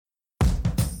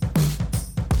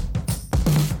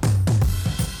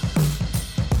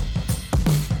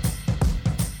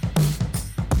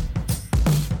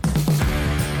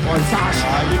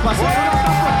passe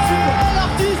super,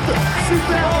 l'artiste,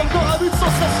 super, encore un but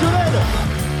sensationnel.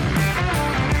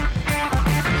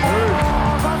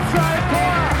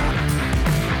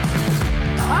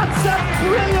 That's a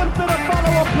brilliant bit of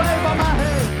follow-up play by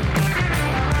Mahe.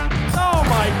 Oh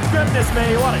my goodness me,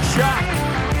 what a shot.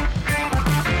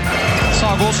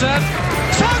 Sagosen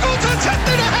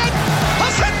setter det hen!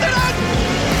 Han setter den!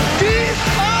 Vi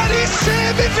I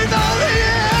semifinale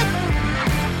igjen!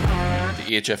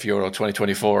 The EHF Euro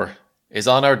 2024 is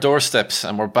on our doorsteps,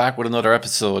 and we're back with another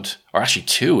episode, or actually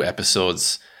 2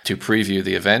 episodes, to preview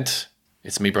the event.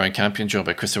 It's me, Brian Campion, joined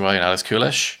by Chris O'Reilly and Alex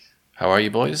Kulesh. How are you,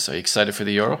 boys? Are you excited for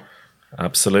the Euro?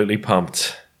 Absolutely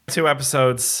pumped. 2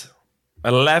 episodes,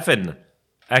 11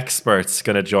 experts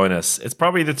going to join us. It's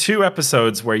probably the 2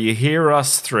 episodes where you hear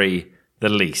us 3 the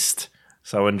least.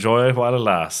 So enjoy it while it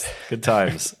lasts. Good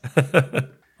times.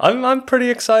 I'm pretty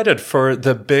excited for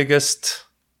the biggest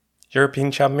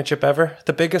European Championship ever.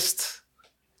 The biggest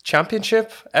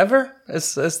championship ever.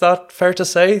 Is that fair to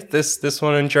say? This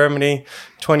one in Germany,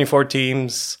 24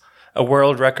 teams, a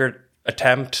world record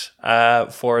attempt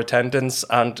for attendance.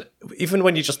 And even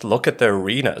when you just look at the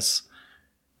arenas,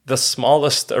 the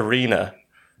smallest arena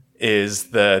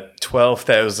is the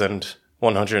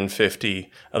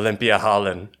 12,150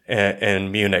 Olympiahallen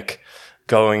in Munich,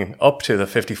 going up to the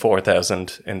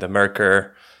 54,000 in the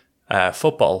Merkur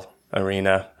football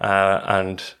arena.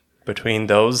 And between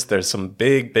those, there's some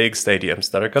big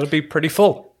stadiums that are going to be pretty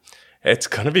full. It's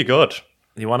going to be good.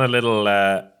 You want a little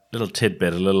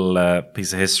tidbit, a little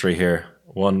piece of history here.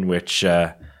 One which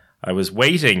I was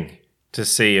waiting to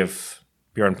see if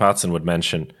Björn Patson would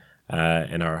mention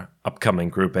in our upcoming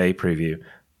Group A preview.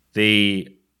 The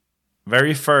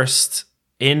very first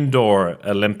indoor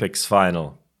Olympics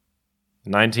final,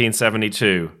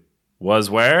 1972, was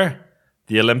where?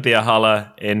 The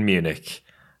Olympiahalle in Munich.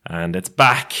 And it's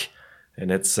back in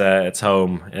its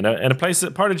home in a place,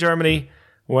 part of Germany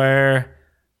where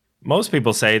most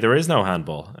people say there is no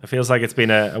handball. It feels like it's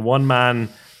been a one-man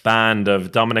band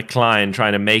of Dominic Klein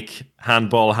trying to make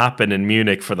handball happen in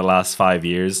Munich for the last 5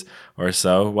 years or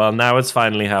so. Well, now it's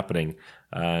finally happening.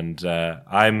 And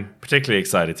I'm particularly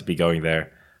excited to be going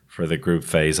there for the group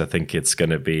phase. I think it's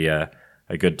going to be a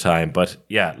good time. But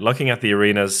yeah, looking at the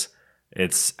arenas,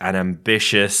 it's an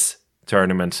ambitious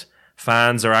tournament.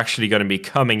 Fans are actually going to be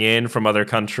coming in from other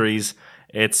countries.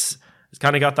 It's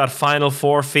kind of got that Final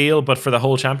Four feel, but for the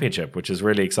whole championship, which is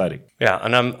really exciting. Yeah,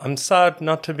 and I'm sad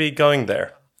not to be going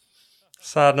there.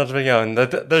 Sad not to be going.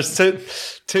 There's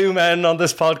two men on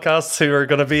this podcast who are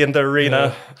going to be in the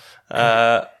arena.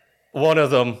 Yeah. One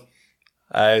of them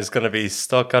is going to be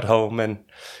stuck at home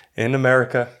in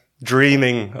America,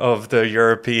 dreaming of the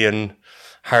European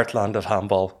heartland of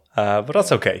handball. But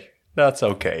that's okay. That's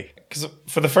okay. Because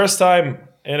for the first time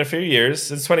in a few years,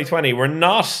 since 2020, we're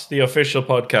not the official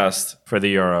podcast for the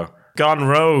Euro. Gone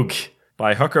rogue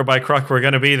by hook or by crook, we're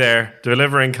going to be there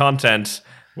delivering content,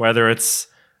 whether it's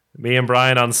me and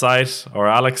Brian on site or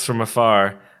Alex from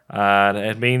afar. And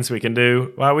it means we can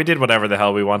we did whatever the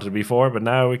hell we wanted before, but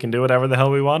now we can do whatever the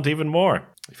hell we want even more.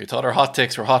 If you thought our hot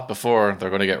takes were hot before,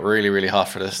 they're going to get really, really hot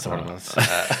for this tournament.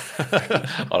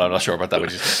 Well, I'm not sure about that.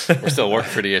 We're still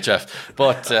working for the EHF.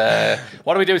 But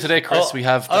what do we do today, Chris? We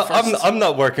have the first... I'm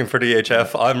not working for the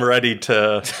EHF. I'm ready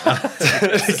to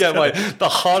get the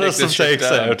hottest of takes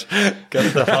out.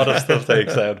 Get the hottest of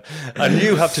takes out. And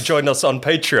you have to join us on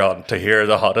Patreon to hear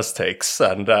the hottest takes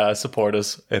and support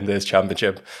us in this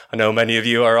championship. I know many of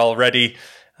you are already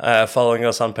following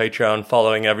us on Patreon,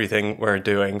 following everything we're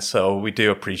doing, so we do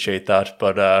appreciate that.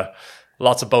 But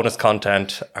lots of bonus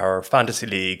content, our fantasy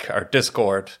league, our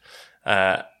Discord,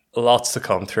 lots to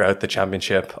come throughout the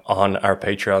championship on our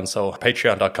Patreon. So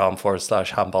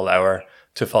patreon.com/handball hour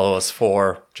to follow us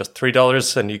for just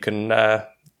 $3, and you can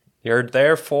you're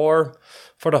there for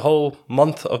the whole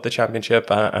month of the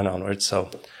championship and onwards. So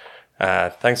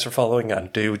thanks for following,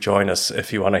 and do join us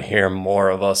if you want to hear more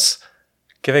of us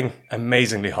giving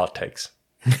amazingly hot takes.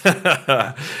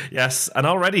 Yes, and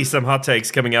already some hot takes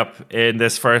coming up in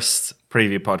this first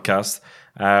preview podcast,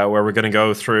 where we're going to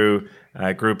go through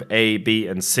Group A, B,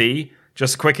 and C.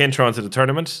 Just a quick intro into the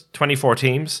tournament. 24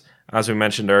 teams, as we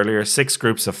mentioned earlier, 6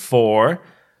 groups of 4.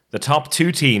 The top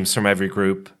 2 teams from every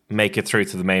group make it through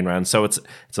to the main round. So it's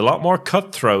a lot more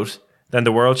cutthroat than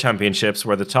the World Championships,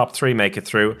 where the top 3 make it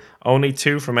through. Only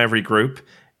 2 from every group.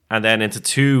 And then into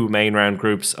 2 main round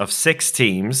groups of 6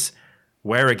 teams,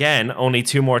 where again, only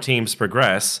 2 more teams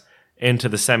progress into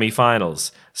the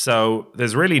semi-finals. So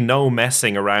there's really no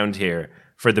messing around here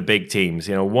for the big teams.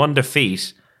 1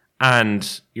 defeat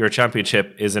and your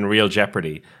championship is in real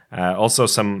jeopardy. Also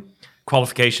some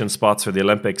qualification spots for the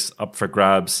Olympics up for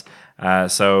grabs.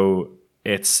 So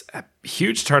it's a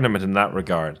huge tournament in that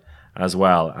regard as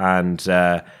well. And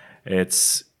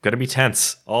it's going to be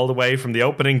tense all the way from the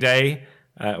opening day,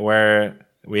 where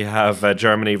we have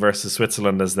Germany versus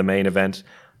Switzerland as the main event,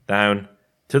 down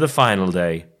to the final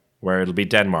day, where it'll be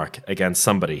Denmark against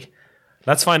somebody.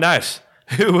 Let's find out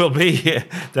who will be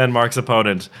Denmark's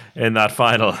opponent in that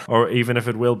final, or even if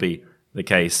it will be the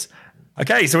case.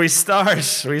 Okay, so we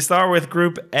start with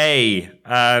Group A,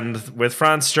 and with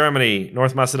France, Germany,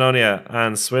 North Macedonia,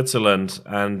 and Switzerland,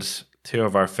 and two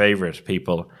of our favourite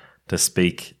people to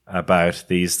speak about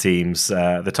these teams,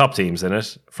 the top teams in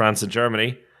it, France and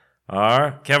Germany,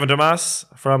 are Kevin Dumas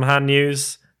from Hand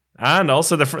News, and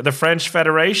also the French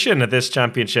Federation at this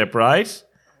championship, right?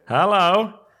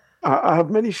 Hello. I have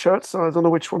many shirts, and I don't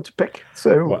know which one to pick.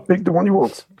 So pick the one you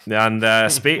want. And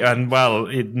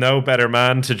no better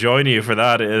man to join you for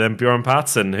that than Bjorn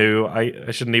Patson, who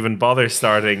I shouldn't even bother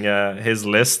starting his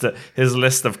list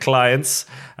of clients.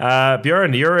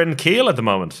 Bjorn, you're in Kiel at the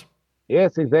moment.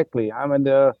 Yes, exactly. I'm in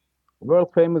the world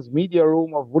famous media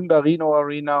room of Wunderino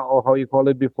Arena, or how you call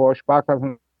it before,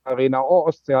 Sparkassen Arena or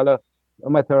Ostseehalle. No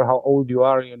matter how old you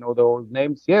are, you know the old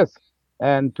names. Yes.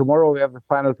 And tomorrow we have the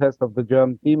final test of the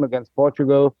German team against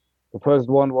Portugal. The first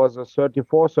one was a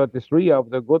 34-33 of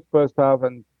the good first half.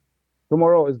 And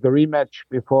tomorrow is the rematch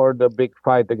before the big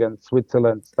fight against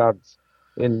Switzerland starts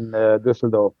in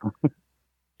Düsseldorf.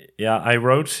 Yeah, I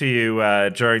wrote to you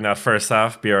during that first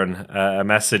half, Bjorn, a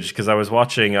message, because I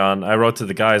wrote to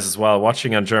the guys as well,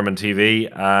 watching on German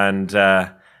TV, and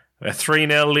a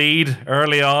 3-0 lead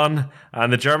early on,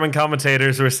 and the German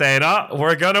commentators were saying,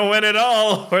 we're going to win it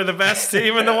all. We're the best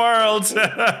team in the world.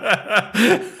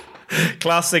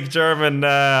 Classic German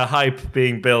hype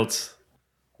being built.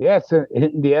 Yes,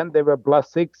 in the end, they were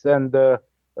 +6, and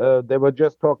they were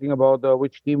just talking about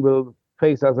which team will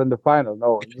face us in the final.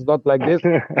 No, it's not like this,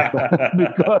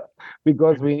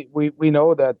 because we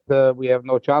know that we have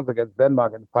no chance against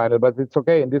Denmark in the final, but it's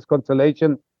okay. In this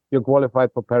constellation, you're qualified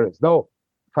for Paris. No.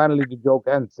 Finally, the joke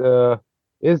ends.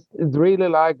 It's really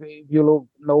like, if you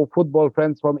know football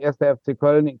friends from 1. FC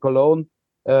Köln in Cologne,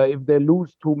 if they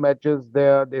lose 2 matches,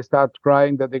 they start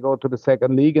crying that they go to the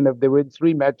second league, and if they win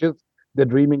 3 matches, they're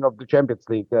dreaming of the Champions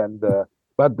League. And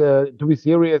but to be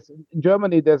serious, in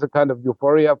Germany there's a kind of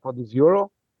euphoria for this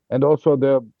Euro, and also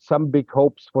there are some big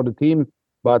hopes for the team.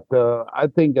 But I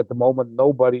think at the moment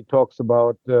nobody talks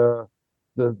about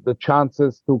the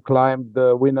chances to climb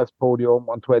the winners' podium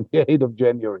on 28th of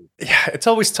January. Yeah, it's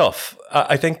always tough.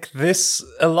 I think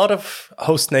a lot of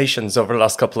host nations over the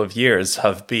last couple of years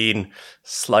have been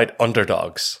slight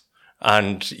underdogs.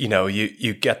 And,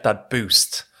 you get that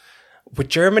boost. With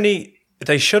Germany,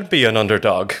 they should be an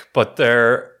underdog, but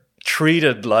they're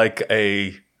treated like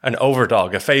an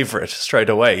overdog, a favorite straight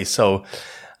away. So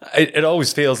it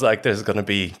always feels like there's going to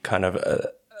be kind of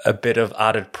a bit of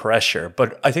added pressure.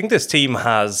 But I think this team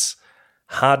has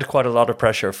had quite a lot of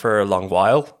pressure for a long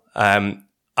while.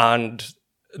 And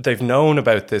they've known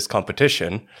about this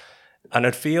competition. And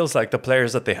it feels like the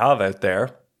players that they have out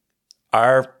there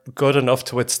are good enough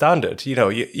to withstand it.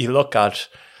 You look at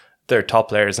their top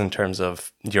players in terms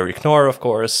of Yuri Knorr, of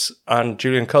course, and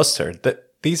Julian Custer.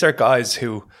 These are guys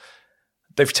who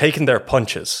they've taken their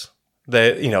punches.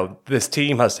 This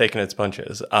team has taken its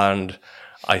punches. And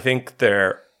I think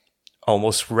they're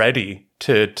almost ready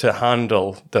to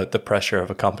handle the pressure of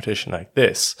a competition like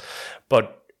this.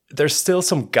 But there's still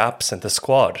some gaps in the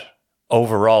squad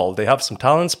overall. They have some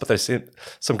talents, but there's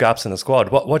some gaps in the squad.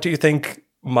 What do you think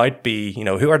might be,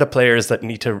 who are the players that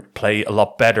need to play a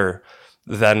lot better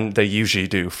than they usually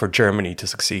do for Germany to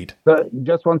succeed?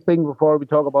 Just one thing before we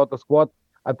talk about the squad.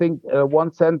 I think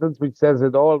one sentence which says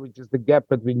it all, which is the gap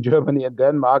between Germany and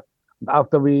Denmark.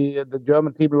 After the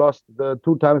German team lost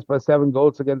 2 times by 7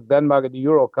 goals against Denmark in the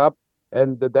Euro Cup,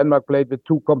 and the Denmark played with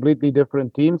 2 completely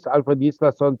different teams. Alfred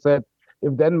Gislason said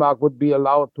if Denmark would be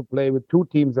allowed to play with 2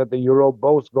 teams at the Euro,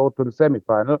 both go to the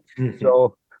semifinal. Mm-hmm.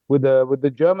 So with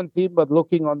the German team, but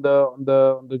looking on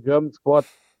the German squad,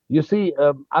 you see,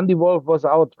 Andy Wolf was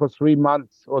out for 3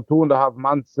 months or 2.5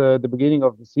 months at the beginning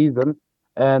of the season,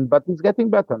 but he's getting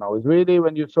better now. It's really,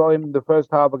 when you saw him in the first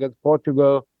half against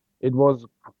Portugal, it was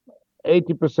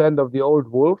 80% of the old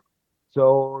Wolf.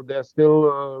 So there's still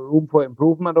room for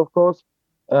improvement, of course.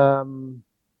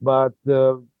 But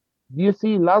you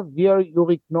see, last year,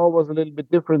 Yuri Knorr was a little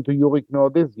bit different to Yuri Knorr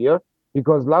this year,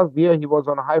 because last year he was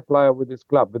on a high flyer with his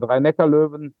club. With Rhein-Neckar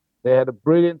Löwen, they had a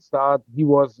brilliant start. He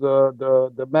was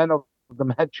the man of the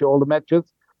match, all the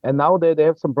matches. And now they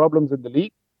have some problems in the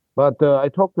league. But I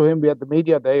talked to him. We had the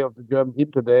media day of the German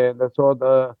team today, and I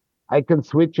thought I can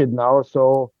switch it now.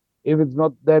 So if it's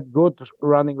not that good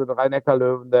running with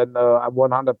Rhein-Neckar-Löwen, then I'm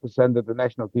 100% at the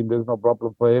national team. There's no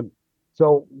problem for him.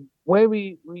 So where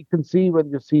we can see, when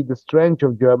you see the strength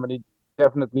of Germany,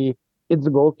 definitely it's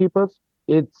the goalkeepers.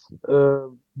 It's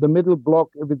the middle block,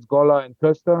 if it's Goller and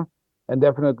Köster, and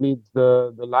definitely it's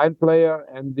the line player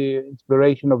and the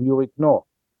inspiration of Yuri Knorr.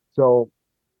 So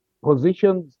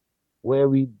positions where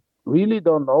we really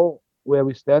don't know where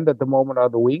we stand at the moment are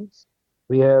the wings.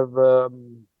 We have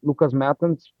Lucas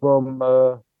Mertens from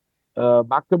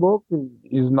Magdeburg.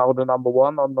 He's now the number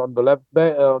one on the left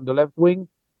wing,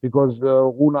 because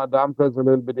Runa Damke is a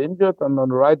little bit injured, and on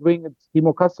the right wing it's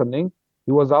Timo Kasterning.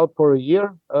 He was out for a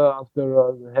year after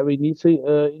a heavy knee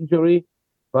injury,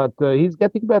 but he's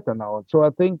getting better now. So I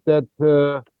think that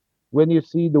when you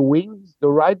see the wings, the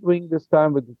right wing this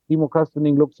time with Timo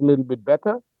Kasterning looks a little bit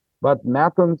better, but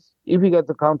Mertens, if he gets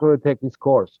a counter attack, he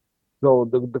scores. So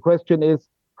the question is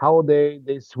how they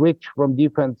switch from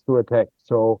defense to attack.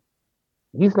 So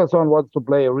Gislason wants to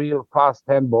play a real fast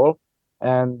handball,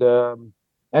 and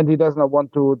he does not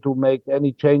want to make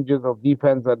any changes of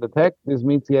defense and attack. This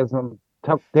means he has some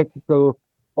tactical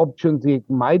options he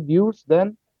might use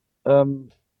then.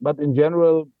 But in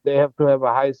general, they have to have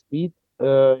a high speed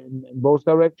in both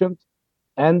directions.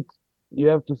 And you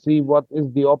have to see what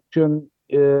is the option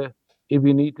if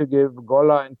you need to give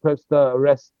Goller and Köster a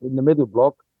rest in the middle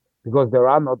block, because there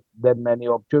are not that many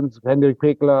options. Henrik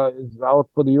Pekler is out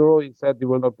for the Euro. He said he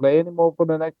will not play anymore for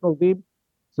the national team.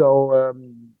 So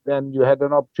then you had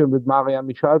an option with Marian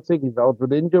Michalczyk. He's out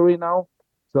with injury now.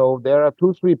 So there are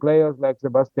 2-3 players like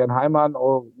Sebastian Heimann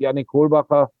or Yannick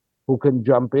Kohlbacher who can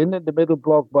jump in the middle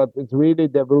block, but it's really,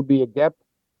 there will be a gap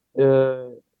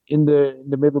in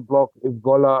the middle block if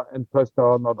Goller and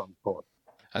Köster are not on court.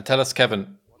 And tell us,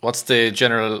 Kevin, what's the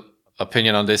general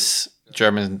opinion on this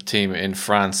German team in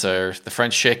France? Are the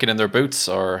French shaking in their boots,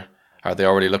 or are they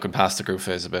already looking past the group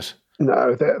phase a bit?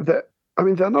 No,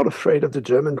 they're not afraid of the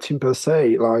German team per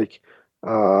se. Like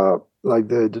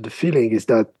the feeling is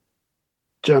that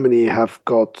Germany have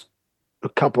got a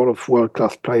couple of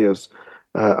world-class players,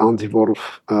 Andy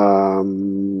Wolf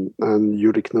and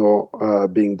Yuri Knorr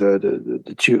being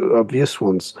the two obvious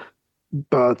ones.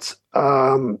 But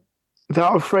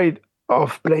they're afraid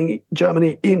of playing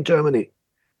Germany in Germany.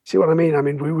 See what I mean? I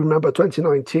mean, we remember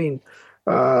 2019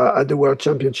 at the World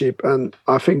Championship, and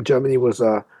I think Germany was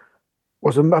a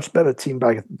much better team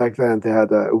back then. They had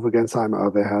Uwe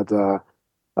Gensheimer, they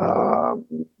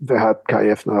had Kai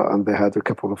Effner, and they had a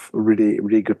couple of really,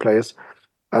 really good players.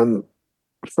 And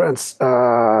France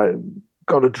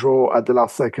got a draw at the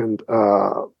last second.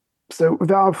 So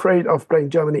they're afraid of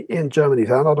playing Germany in Germany.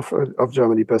 They're not afraid of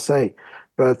Germany per se.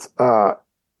 But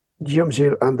Guillaume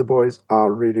Gilles and the boys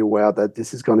are really aware that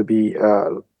this is going to be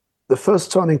the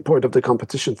first turning point of the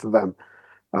competition for them.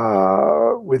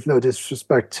 With no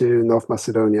disrespect to North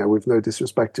Macedonia, with no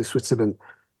disrespect to Switzerland,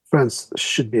 France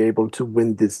should be able to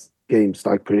win these games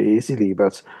like pretty easily.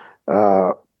 But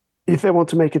if they want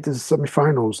to make it to the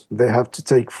semi-finals, they have to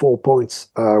take 4 points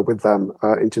with them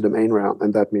into the main round,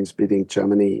 and that means beating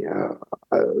Germany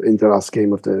in the last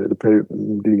game of the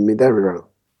preliminary round.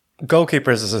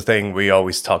 Goalkeepers is a thing we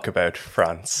always talk about,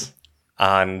 France.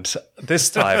 And this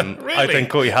time, Really? I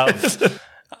think we have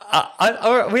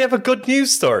we have a good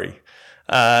news story.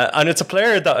 And it's a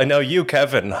player that I know you,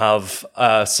 Kevin, have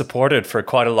supported for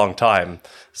quite a long time.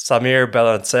 Samir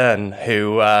Belançon,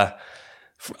 who,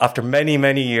 after many,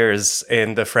 many years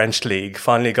in the French league,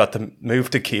 finally got the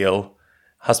move to Kiel,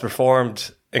 has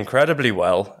performed incredibly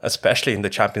well, especially in the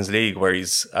Champions League, where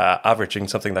he's averaging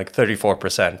something like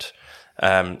 34%.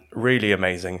 Really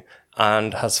amazing.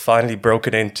 And has finally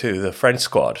broken into the French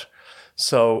squad.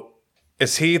 So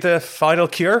is he the final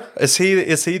cure? Is he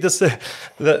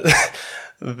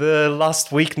the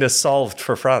last weakness solved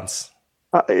for France?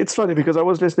 It's funny because I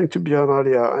was listening to Björn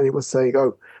earlier and he was saying,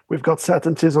 we've got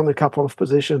certainties on a couple of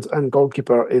positions and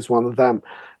goalkeeper is one of them.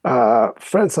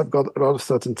 France have got a lot of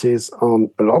certainties on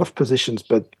a lot of positions,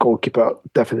 but goalkeeper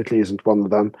definitely isn't one of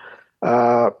them.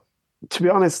 To be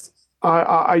honest,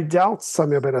 I doubt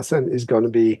Samir Belançon is going to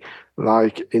be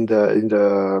like in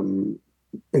the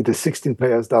 16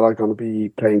 players that are going to be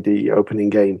playing the opening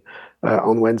game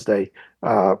on Wednesday.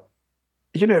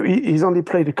 He's only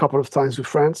played a couple of times with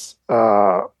France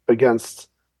against,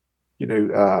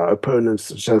 opponents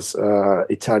such as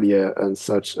Italia and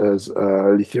such as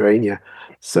Lithuania.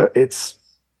 So it's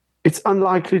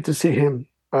unlikely to see him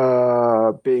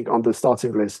being on the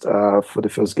starting list for the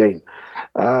first game.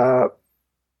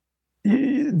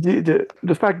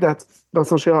 The fact that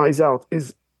Vincent Gérard is out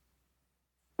is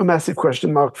a massive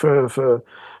question mark for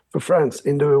France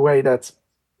in the way that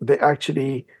they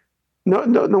actually No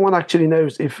one actually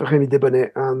knows if Rémi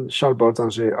Desbonnet and Charles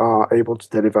Bolzinger are able to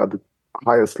deliver at the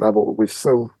highest level with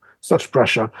such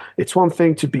pressure. It's one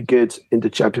thing to be good in the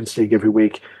Champions League every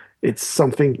week. It's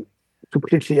something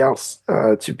completely else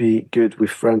to be good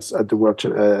with France at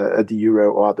at the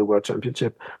Euro or at the World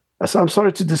Championship. So I'm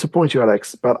sorry to disappoint you,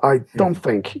 Alex, but I don't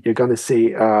think you're going to see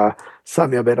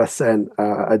Samir Belhassen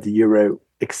at the Euro,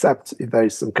 except if there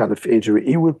is some kind of injury.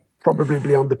 He will probably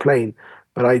be on the plane,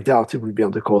 but I doubt he will be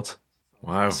on the court.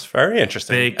 Wow. It's very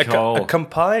interesting. Big call.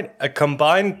 A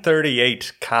combined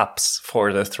 38 caps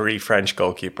for the three French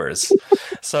goalkeepers.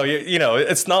 So, you know,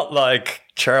 it's not like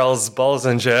Charles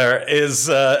Bolzinger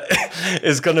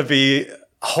is going to be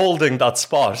holding that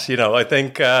spot. You know, I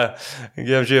think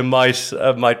Guillaume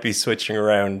might be switching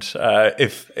around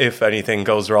if anything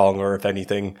goes wrong or if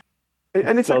anything.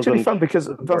 And it's actually fun because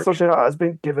Vincent Gérard has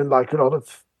been given like a lot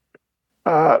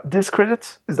of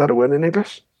discredit. Is that a word in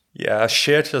English? Yeah,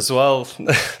 shit as well.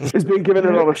 He's been given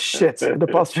a lot of shit in the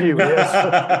past few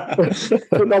years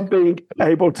for not being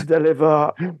able to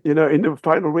deliver, you know, in the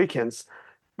final weekends.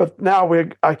 But now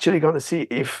we're actually going to see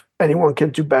if anyone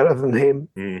can do better than him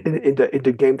in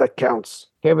the game that counts.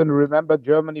 Kevin, remember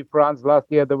Germany-France last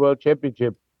year at the World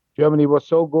Championship? Germany was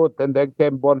so good, and then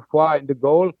came Bonfoy in the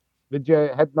goal, which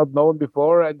I had not known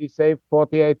before, and he saved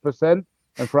 48%,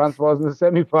 and France was in the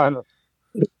semi-final.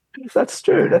 That's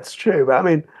true. That's true. But I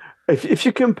mean, if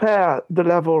you compare the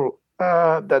level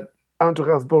that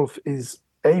Andreas Wolf is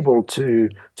able to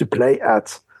play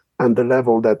at and the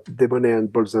level that Desbonnet and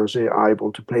Bolzinger are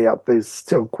able to play at, there's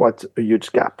still quite a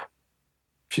huge gap.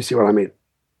 If you see what I mean.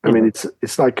 I mean,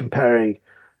 it's like comparing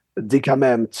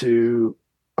Dikamem to,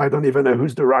 I don't even know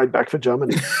who's the right back for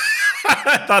Germany.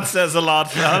 That says a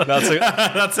lot. That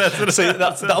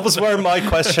was where my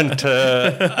question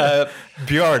to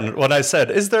Bjorn, when I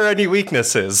said, is there any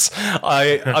weaknesses?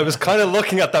 I was kind of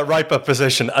looking at that right back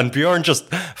position, and Bjorn just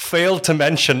failed to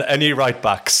mention any right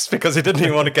backs because he didn't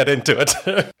even want to get into it.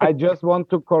 I just want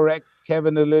to correct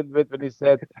Kevin a little bit when he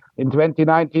said in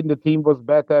 2019 the team was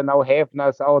better, and now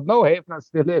Häfner's out. No, Häfner's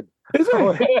still in.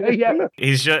 Yeah.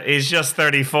 He's just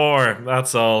 34.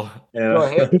 That's all.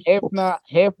 So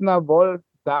Häfner, Wolf,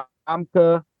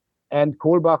 Damke, and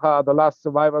Kohlbacher are the last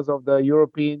survivors of the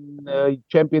European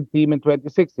champion team in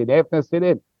 2016. Häfner's still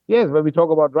in. Yes, when we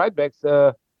talk about right backs,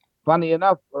 funny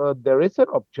enough, there is an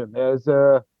option. There's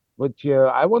which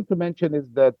I want to mention is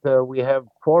that we have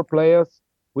 4 players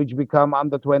which become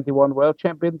under 21 world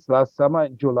champions last summer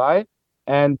in July,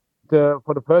 and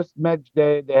for the first match,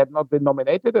 they had not been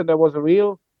nominated, and there was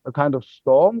a kind of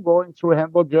storm going through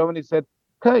handball. Germany said,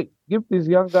 okay, give these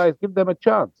young guys, give them a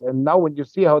chance. And now when you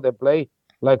see how they play,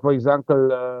 like, for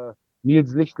example,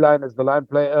 Nils Lichtlein as the line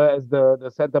player, as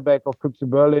the center back of Füchse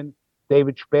Berlin,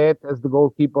 David Späth as the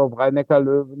goalkeeper of Rhein-Neckar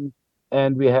Löwen,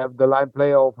 and we have the line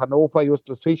player of Hannover,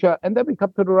 Justus Fischer, and then we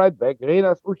come to the right back,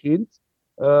 Renas Ušins.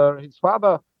 His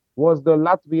father was the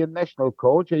Latvian national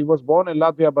coach. He was born in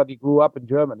Latvia, but he grew up in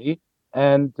Germany.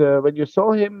 And when you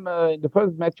saw him in the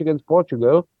first match against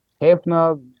Portugal,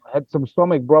 Häfner had some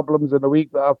stomach problems in the week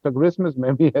after Christmas.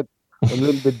 Maybe he had a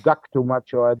little bit ducked too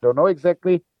much, or I don't know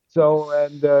exactly. So,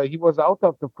 and he was out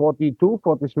after 42,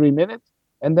 43 minutes.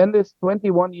 And then this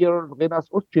 21-year-old Renas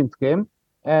Ušins came,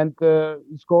 and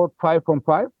he scored 5 from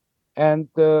 5. And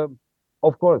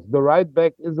of course, the right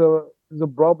back is a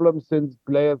problem since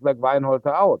players like Weinhold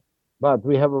are out. But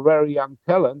we have a very young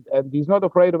talent, and he's not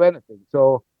afraid of anything.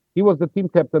 So he was the team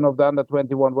captain of the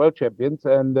under-21 world champions,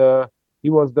 and he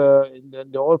was in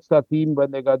the all-star team when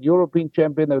they got European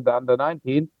champion of the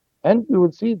under-19. And you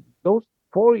will see those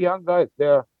 4 young guys,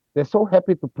 they're so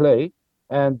happy to play.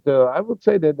 And I would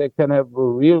say that they can have a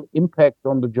real impact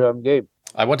on the German game.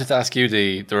 I wanted to ask you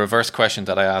the reverse question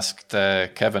that I asked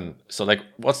Kevin. So, like,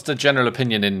 what's the general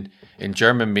opinion in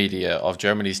German media of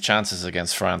Germany's chances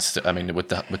against France? I mean,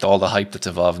 with all the hype that's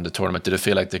involved in the tournament, did it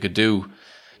feel like they could do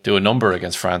a number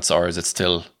against France, or is it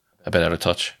still a bit out of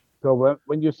touch? So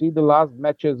when you see the last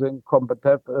matches in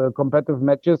competitive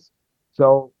matches,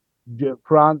 so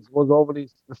France was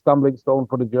always the stumbling stone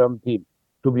for the German team.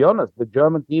 To be honest, the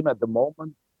German team at the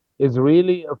moment is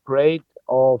really afraid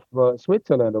of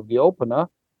Switzerland, of the opener,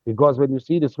 because when you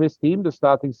see the Swiss team, the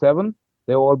starting 7,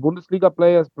 they're all Bundesliga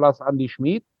players plus Andy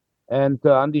Schmid. And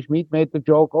Andy Schmid made the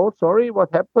joke, oh, sorry,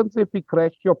 what happens if we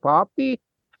crash your party?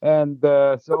 And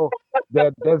so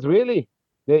there's really,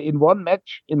 in one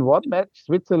match,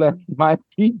 Switzerland might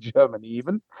beat Germany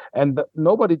even. And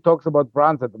nobody talks about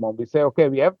France at the moment. We say, okay,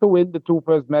 we have to win the 2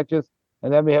 first matches,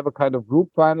 and then we have a kind of group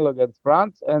final against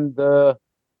France. And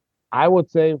I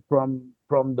would say from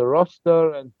the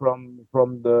roster and from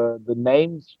the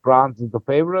names, France is the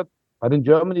favorite. But in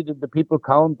Germany, the people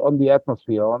count on the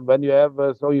atmosphere. On when you have,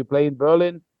 so you play in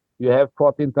Berlin, you have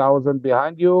 14,000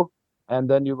 behind you, and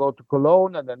then you go to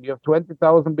Cologne, and then you have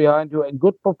 20,000 behind you. And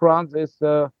good for France is,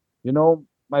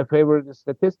 my favorite is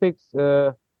statistics.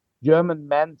 German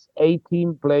men's A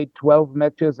team played 12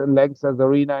 matches in Lanxess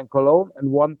Arena in Cologne and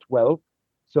won 12.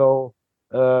 So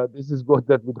this is good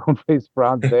that we don't face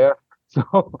France there.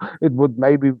 So it would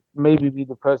maybe be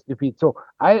the first defeat. So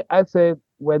I say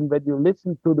when you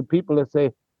listen to the people that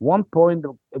say 1 point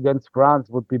against France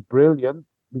would be brilliant,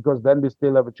 because then we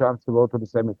still have a chance to go to the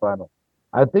semifinal.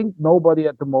 I think nobody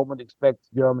at the moment expects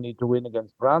Germany to win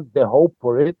against France. They hope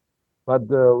for it, but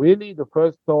really the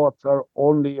first thoughts are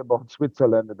only about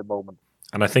Switzerland at the moment.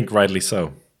 And I think rightly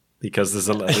so. Because there's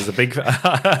a big,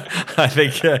 I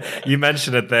think you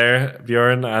mentioned it there,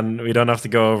 Bjorn, and we don't have to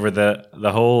go over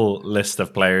the whole list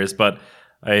of players, but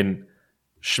I mean,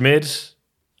 Schmid,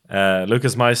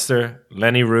 Lucas Meister,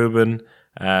 Lenny Rubin,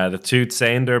 the two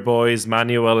Zander boys,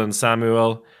 Manuel and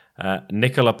Samuel,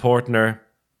 Nicola Portner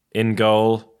in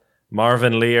goal,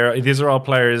 Marvin Lear. These are all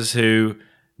players who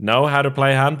know how to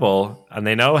play handball, and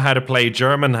they know how to play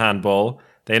German handball.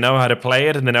 They know how to play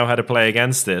it, and they know how to play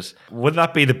against it. Would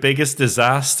that be the biggest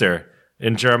disaster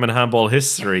in German handball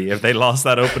history if they lost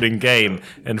that opening game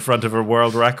in front of a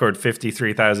world record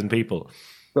 53,000 people?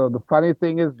 So the funny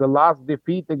thing is, the last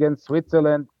defeat against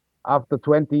Switzerland after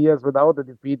 20 years without a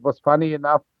defeat was, funny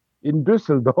enough, in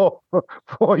Düsseldorf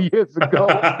 4 years ago.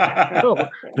 So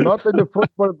not in the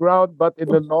football ground, but in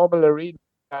the normal arena.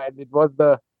 And it was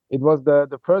the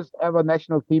first ever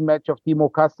national team match of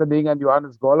Timo Kastening and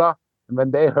Johannes Goller. And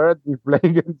when they heard we play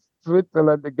against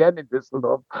Switzerland again in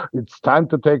Düsseldorf, it's time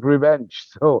to take revenge.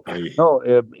 So no,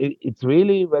 it's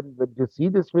really when you see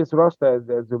the Swiss roster,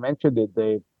 as you mentioned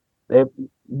it,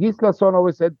 Gislason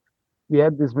always said, we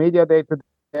had this media day today,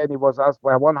 and he was asked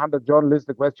by 100 journalists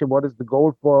the question, what is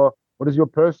your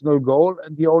personal goal?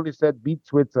 And he only said, beat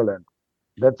Switzerland.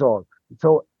 That's all.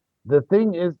 So the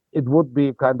thing is, it would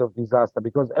be kind of disaster,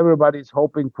 because everybody's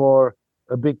hoping for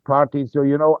a big party.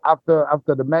 So, after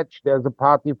the match, there's a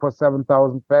party for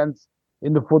 7,000 fans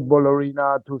in the football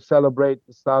arena to celebrate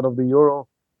the start of the Euro,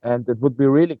 and it would be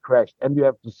really crashed. And you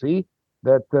have to see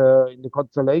that in the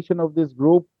constellation of this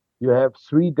group, you have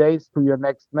 3 days to your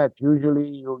next match. Usually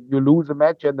you lose a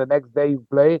match and the next day you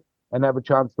play and have a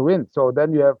chance to win. So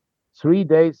then you have 3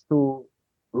 days to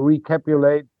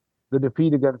recapitulate the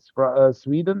defeat against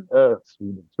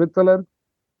Switzerland.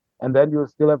 And then you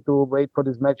still have to wait for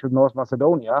this match with North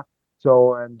Macedonia.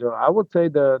 So, and I would say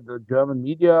the German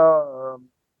media,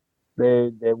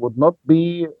 they would not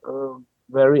be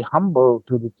very humble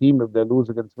to the team if they lose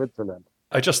against Switzerland.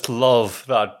 I just love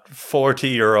that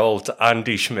 40-year-old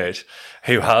Andy Schmidt,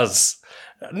 who has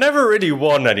never really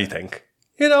won anything.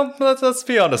 Let's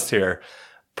be honest here.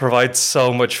 Provides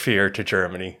so much fear to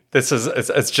Germany.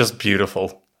 It's just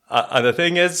beautiful. And the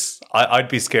thing is, I'd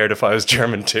be scared if I was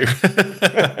German too.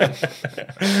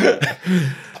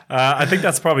 I think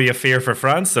that's probably a fear for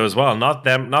France though as well.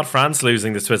 Not France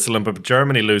losing to Switzerland, but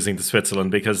Germany losing to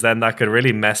Switzerland, because then that could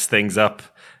really mess things up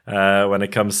when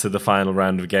it comes to the final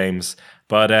round of games.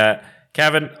 But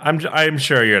Kevin, I'm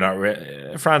sure you're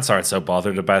not. France aren't so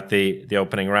bothered about the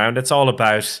opening round. It's all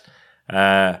about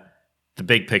the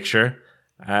big picture.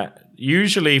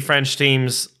 Usually, French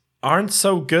teams aren't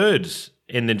so good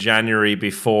in the January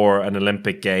before an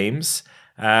Olympic Games.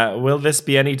 Will this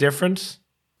be any different?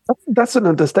 That's an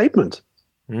understatement.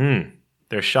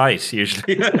 They're shite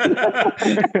usually. I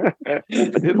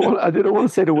didn't want to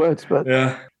say the words, but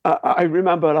yeah. I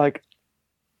remember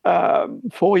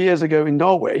 4 years ago in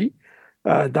Norway,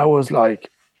 that was like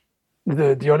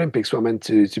the Olympics were meant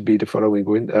to be the following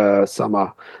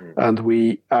summer, and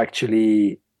we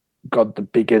actually got the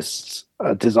biggest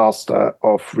disaster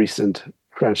of recent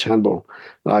French handball.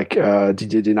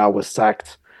 Didier Dinard was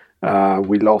sacked.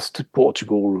 We lost to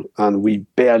Portugal, and we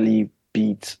barely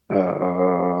beat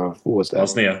who was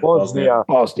that?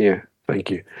 Bosnia. Thank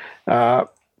you.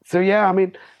 So yeah, I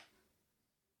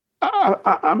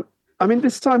mean,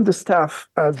 this time the staff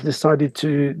has decided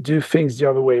to do things the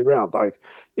other way around. Like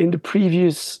in the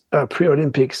previous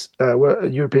pre-Olympics,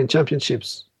 European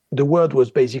Championships, the word was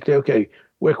basically, okay,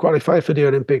 we're qualified for the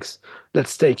Olympics.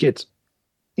 Let's take it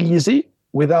easy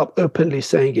without openly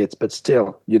saying it, but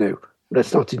still,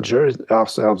 let's not injure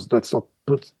ourselves. Let's not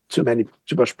put too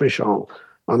much pressure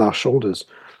on our shoulders.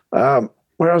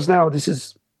 Whereas now,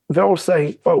 they're all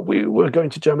saying, "Oh, we're going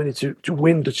to Germany to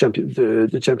win the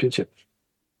championship."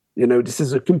 This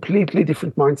is a completely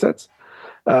different mindset.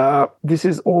 This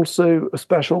is also a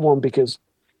special one because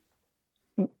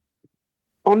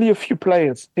only a few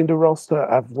players in the roster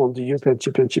have won the European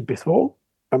Championship before.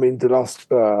 I mean, the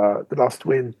last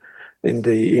win in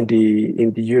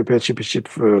the European Championship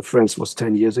for France was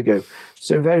 10 years ago.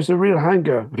 So there's a real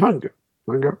hunger.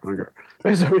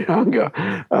 There's a real hunger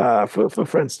for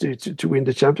France to win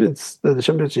the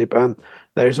championship, and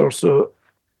there's also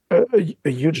a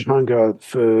huge hunger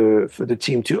for the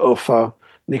team to offer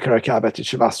Nikola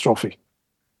Karabatic a last trophy.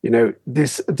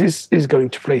 This is going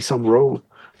to play some role.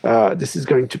 This is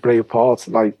going to play a part.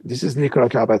 Like, this is Nikola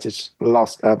Karabatic's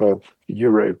last ever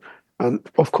Euro. And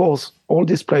of course, all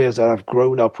these players that have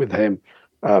grown up with him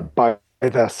by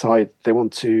their side, they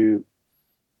want to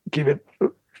give it,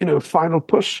 a final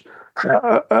push,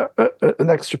 an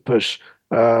extra push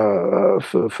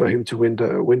for him to win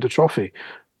the trophy.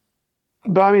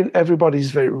 But I mean,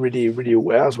 everybody's really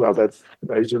aware as well that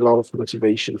there is a lot of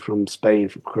motivation from Spain,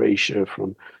 from Croatia,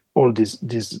 from all these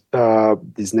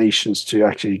nations to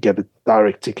actually get a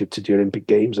direct ticket to the Olympic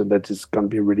Games, and that is going to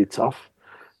be really tough.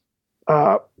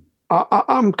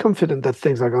 I'm confident that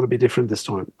things are going to be different this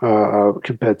time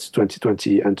compared to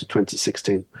 2020 and to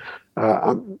 2016.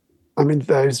 I mean,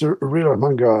 there is a real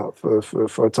hunger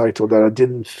for a title that I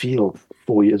didn't feel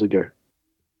 4 years ago.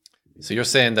 So you're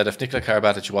saying that if Nikola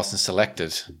Karabatic wasn't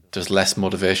selected, there's less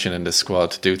motivation in the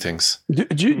squad to do things? Do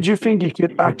you think he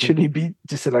could actually be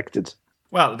deselected?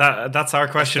 Well, that's our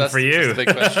question for you. That's the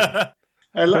big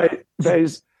question.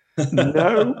 There's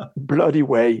no bloody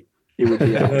way he would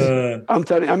be out. I'm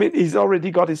telling you, I mean, he's already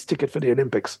got his ticket for the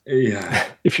Olympics. Yeah.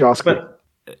 If you ask me.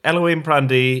 Elohim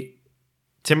Prandi,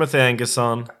 Timothy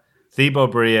Anguisson,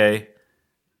 Thibaut Brie,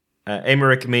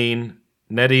 Aymeric Meen,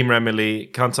 Nedim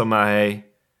Remili, Kanto Mahe,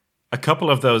 a couple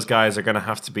of those guys are going to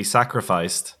have to be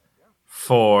sacrificed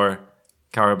for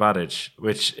Karabatic,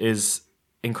 which is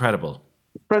incredible.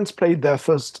 France played their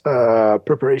first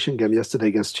preparation game yesterday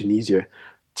against Tunisia.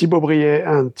 Thibaut Brie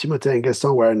and Timothée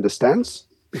Nguessan were in the stands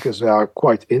because they are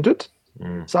quite injured.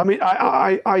 So, I mean,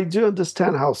 I do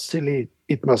understand how silly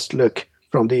it must look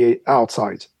from the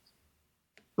outside.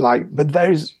 But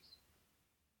there is...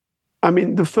 I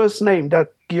mean, the first name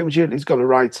that Guillaume Gilles is going to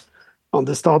write on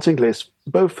the starting list,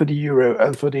 both for the Euro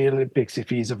and for the Olympics, if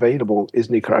he's available, is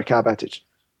Nikola Karabatic.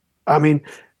 I mean,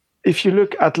 if you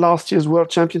look at last year's World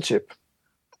Championship,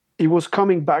 he was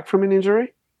coming back from an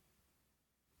injury,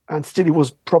 and still he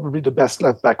was probably the best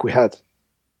left back we had.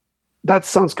 That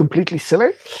sounds completely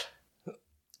silly.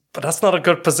 But that's not a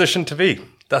good position to be.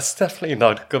 That's definitely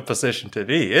not a good position to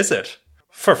be, is it?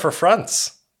 For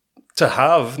France, to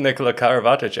have Nikola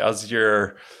Karabatic as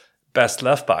your best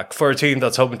left back for a team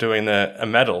that's hoping to win a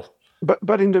medal.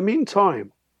 But in the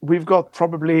meantime, we've got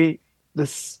probably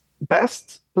the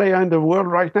best player in the world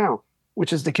right now,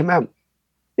 which is the Kimem.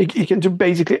 He can do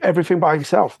basically everything by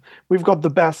himself. We've got the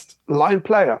best line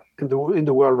player in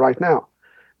the world right now.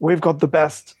 We've got the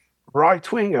best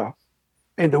right winger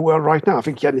in the world right now. I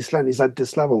think Yanis Len is at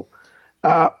this level.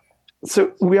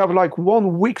 So we have like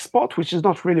one weak spot, which is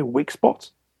not really a weak spot.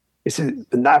 It's an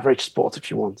average spot,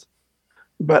 if you want.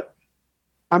 But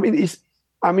I mean,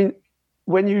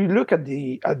 when you look at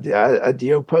the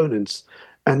opponents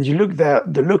and you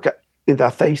look in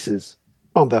their faces,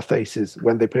 on their faces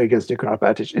when they play against Nikola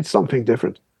Karabatic, it's something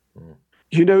different.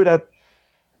 You know that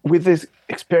with his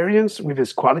experience, with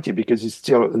his quality, because he's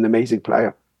still an amazing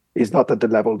player. He's not at the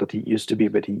level that he used to be,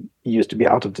 but he used to be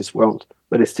out of this world.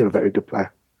 But he's still a very good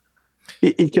player.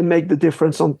 He can make the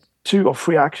difference on 2 or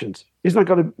 3 actions. He's not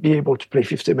going to be able to play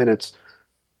 50 minutes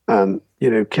and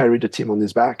carry the team on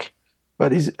his back,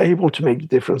 but he's able to make the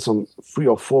difference on 3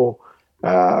 or 4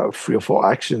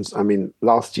 actions. I mean,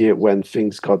 last year when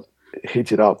things got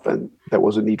heated up and there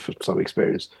was a need for some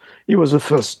experience, he was the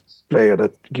first player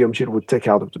that Guillaume Gilles would take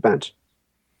out of the bench.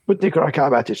 But Nikola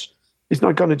Karabatic, he's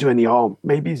not going to do any harm.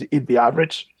 Maybe he'd be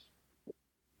average,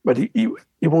 but he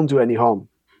won't do any harm.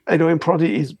 I know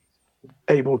Prodi is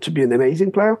able to be an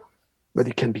amazing player, but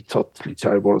he can be totally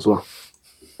terrible as well.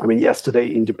 I mean,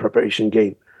 yesterday in the preparation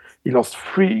game, he lost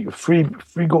three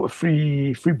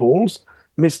balls,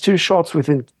 missed 2 shots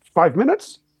within 5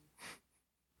 minutes.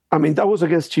 I mean, that was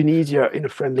against Tunisia in a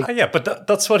friendly... Yeah, but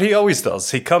that's what he always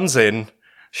does. He comes in,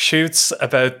 shoots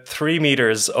about 3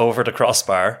 meters over the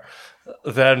crossbar,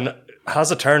 then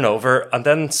has a turnover, and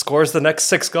then scores the next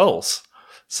 6 goals.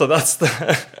 So that's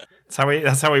how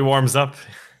he warms up.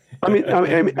 I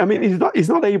mean, he's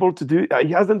not able to do.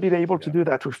 He hasn't been able to do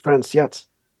that with France yet.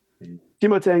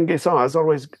 Timothée Nguessan has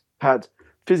always had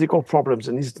physical problems,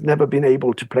 and he's never been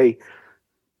able to play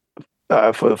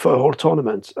for a whole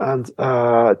tournament. And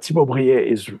Thibaut Brie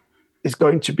is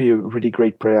going to be a really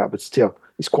great player, but still,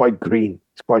 he's quite green.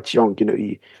 He's quite young.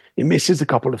 He misses a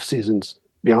couple of seasons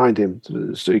behind him,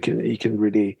 so he can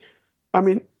really. I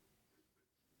mean,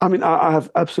 I mean, I have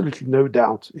absolutely no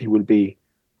doubt he would be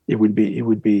on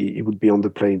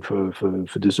the plane for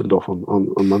Düsseldorf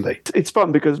on Monday. It's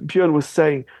fun because Björn was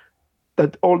saying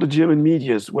that all the German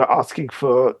medias were asking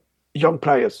for young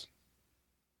players.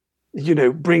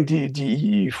 Bring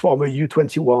the former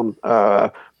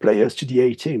U21 players to the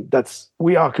A team.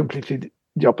 We are completely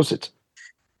the opposite.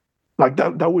 Like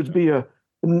that would be a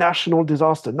national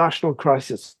disaster, national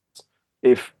crisis,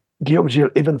 if Guillaume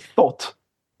Gilles even thought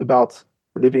about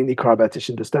leaving the Karabatic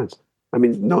in the stands. I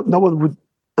mean, no one would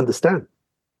understand.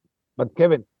 But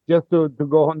Kevin, just to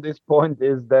go on this point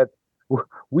is that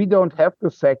we don't have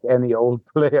to sack any old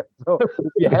player. So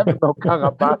we have no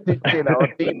Karabatic in our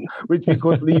team, which we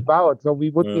could leave out. So we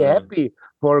would be happy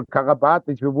for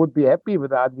Karabatic. We would be happy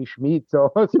with Adi Schmid.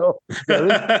 So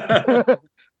there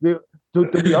is... To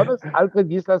be honest, Alfred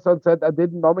Gislason said I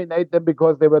didn't nominate them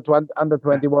because they were under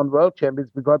 21 world champions,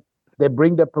 because they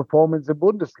bring their performance in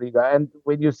Bundesliga. And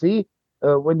when you see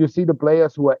the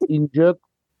players who are injured,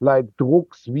 like Druck,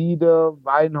 Wiede,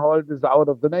 Weinhold is out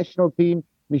of the national team,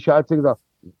 Michalczyk,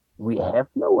 we have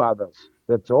no others.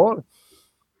 That's all.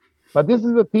 But this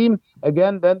is a team,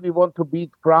 again, then we want to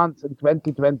beat France in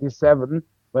 2027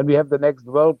 when we have the next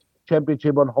World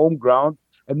Championship on home ground.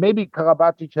 And maybe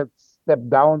Karabatic has stepped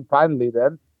down finally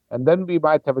then, and then we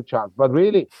might have a chance. But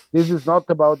really, this is not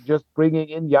about just bringing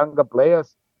in younger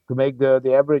players to make the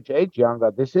average age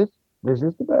younger. This is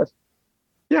the best.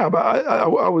 Yeah, but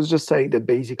I was just saying that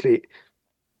basically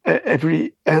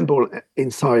every handball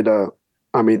insider,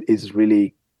 I mean, is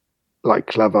really like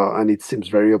clever, and it seems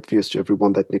very obvious to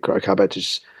everyone that Nikola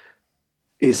Karabatic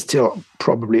is still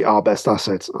probably our best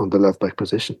asset on the left back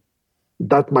position.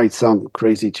 That might sound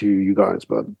crazy to you guys,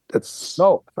 but that's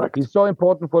no. He's so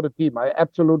important for the team. I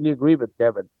absolutely agree with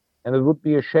Kevin, and it would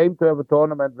be a shame to have a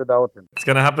tournament without him. It's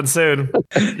going to happen soon.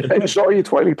 Enjoy your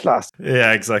toilet class.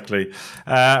 Yeah, exactly.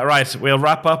 Right, we'll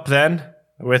wrap up then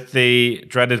with the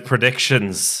dreaded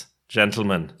predictions,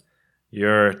 gentlemen.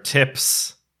 Your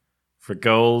tips for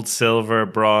gold, silver,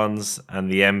 bronze,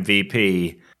 and the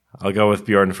MVP. I'll go with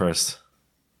Björn first.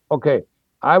 Okay.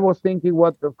 I was thinking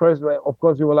of course,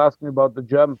 you will ask me about the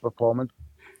German performance.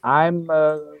 I'm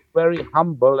very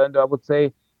humble, and I would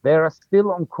say they are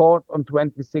still on court on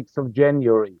 26th of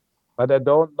January, but I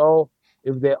don't know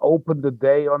if they open the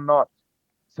day or not.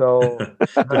 So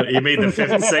you mean the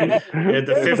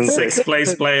fifth, sixth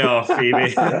place playoff,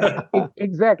 Phoebe?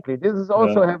 Exactly. This is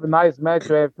also have a nice match.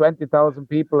 We have 20,000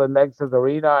 people in Lanxess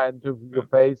Arena, and you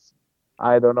face,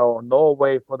 I don't know,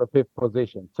 Norway for the 5th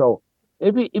position. So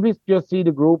if we just see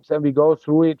the groups and we go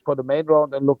through it for the main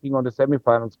round and looking on the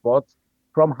semi-final spots,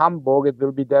 from Hamburg it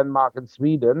will be Denmark and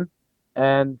Sweden.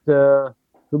 And to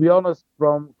be honest,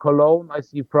 from Cologne I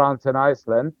see France and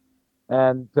Iceland.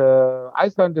 And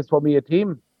Iceland is for me a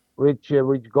team which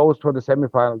goes for the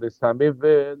semi-final this time. If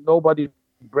nobody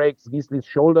breaks Gisli's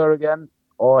shoulder again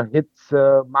or hits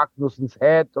Magnussen's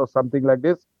head or something like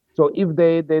this. So if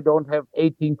they don't have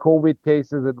 18 COVID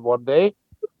cases in one day,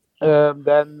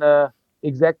 then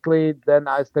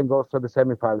Iceland goes to the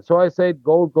semi-final. So I say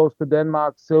gold goes to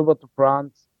Denmark, silver to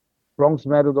France, bronze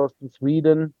medal goes to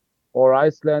Sweden or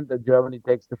Iceland, and Germany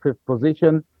takes the 5th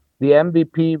position. The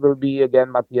MVP will be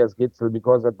again Matthias Gitzel,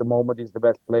 because at the moment he's the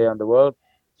best player in the world.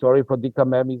 Sorry for Dika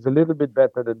Mem, he's a little bit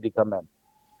better than Dika Mem.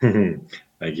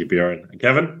 Thank you, Björn.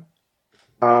 Kevin?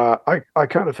 I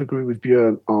kind of agree with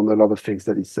Björn on a lot of things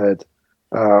that he said.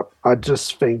 I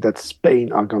just think that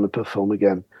Spain are going to perform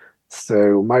again.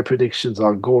 So my predictions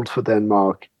are gold for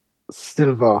Denmark,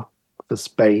 silver for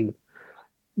Spain,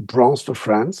 bronze for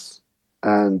France,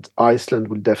 and Iceland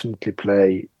will definitely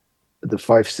play the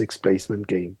 5-6 placement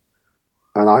game.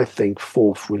 And I think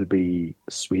 4th will be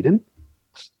Sweden.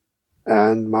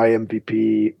 And my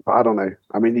MVP, I don't know.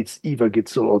 I mean, it's either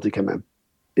Gitzel or Dika Mem.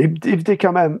 If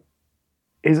Dika Mem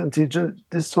isn't it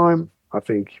this time, I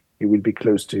think he will be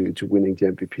close to winning the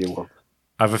MVP award.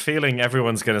 I have a feeling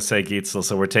everyone's going to say Gitzel,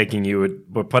 so we're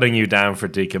putting you down for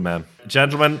Dika Mem.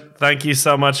 Gentlemen, thank you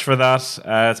so much for that.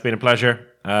 It's been a pleasure,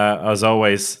 as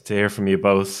always, to hear from you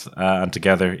both, and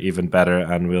together even better.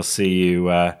 And we'll see you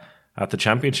at the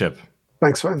championship.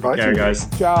 Thanks for inviting me. guys.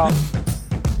 Ciao.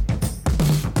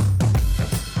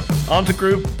 On to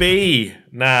Group B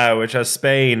now, which has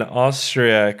Spain,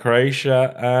 Austria,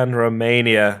 Croatia, and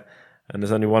Romania. And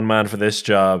there's only one man for this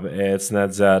job. It's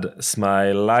Nedzad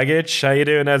Smailagic. How you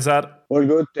doing, Nedzad? All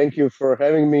good. Thank you for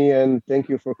having me, and thank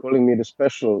you for calling me the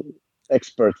special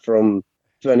expert from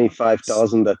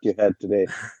 25,000 that you had today,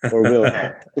 or will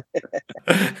have.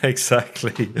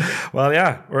 Exactly. Well,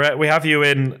 yeah, we have you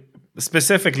in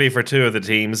specifically for 2 of the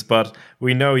teams, but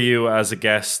we know you as a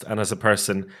guest and as a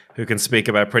person who can speak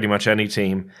about pretty much any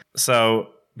team. So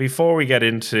before we get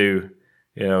into,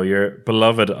 your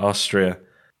beloved Austria,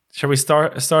 shall we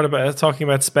start about talking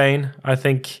about Spain? I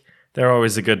think they're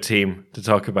always a good team to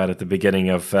talk about at the beginning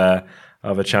of a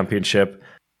championship.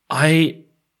 I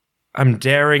am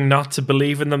daring not to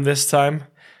believe in them this time.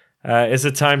 Is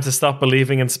it time to stop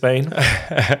believing in Spain?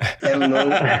 Hell no.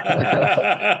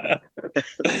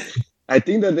 I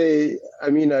think that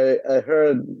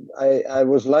I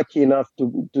was lucky enough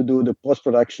to do the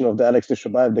post-production of the Alex de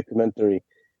Chabayev documentary.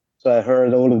 So I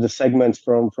heard all of the segments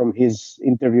from his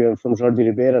interview and from Jordi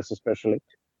Ribeiras especially.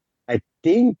 I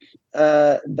think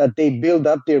that they build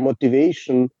up their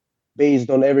motivation based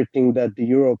on everything that the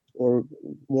Europe or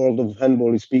world of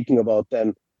handball is speaking about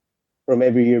them from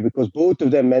every year, because both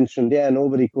of them mentioned,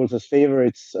 nobody calls us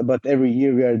favorites, but every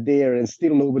year we are there and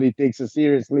still nobody takes us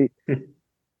seriously.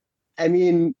 I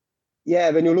mean,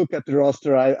 when you look at the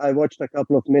roster, I watched a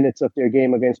couple of minutes of their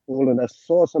game against Poland. I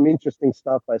saw some interesting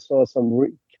stuff. I saw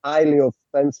some highly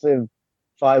offensive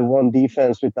 5-1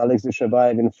 defense with Alex de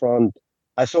Chabayev in front.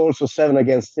 I saw also 7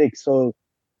 against 6. So,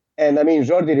 and I mean,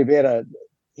 Jordi Ribera,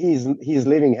 he's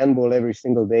living handball every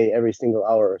single day, every single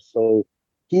hour. So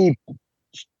he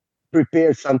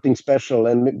prepared something special.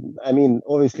 And I mean,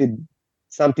 obviously,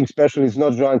 something special is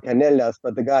not Joan Canellas,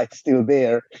 but the guy is still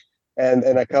there, and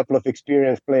a couple of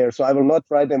experienced players. So I will not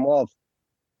write them off.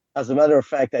 As a matter of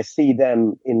fact, I see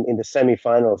them in the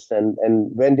semifinals, and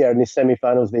when they are in the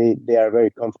semifinals, they are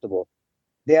very comfortable.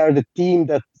 They are the team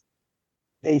that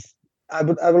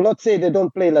I will not say they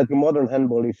don't play like a modern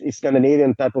handball. If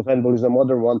Scandinavian type of handball is a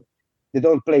modern one, they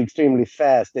don't play extremely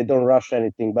fast. They don't rush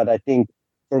anything. But I think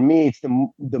for me, it's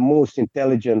the most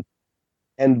intelligent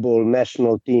handball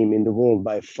national team in the world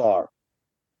by far.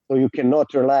 So you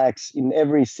cannot relax in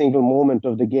every single moment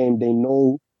of the game. They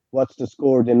know what's the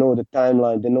score. They know the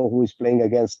timeline. They know who is playing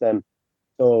against them.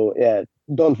 So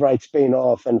don't write Spain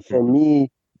off. And for me,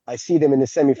 I see them in the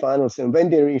semifinals. And when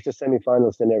they reach the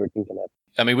semifinals, then everything can happen.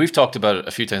 I mean, we've talked about it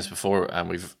a few times before, and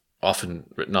we've often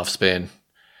written off Spain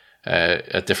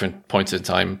at different points in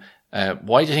time.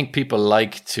 Why do you think people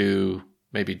like to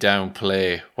maybe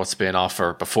downplay what Spain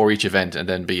offer before each event and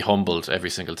then be humbled every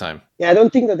single time? Yeah, I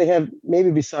don't think that they have,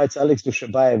 maybe besides Alex de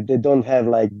Chabayev, they don't have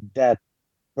like that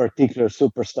particular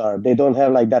superstar. They don't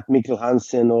have like that Mikkel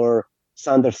Hansen or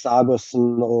Sander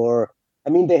Sagosen, or, I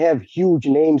mean, they have huge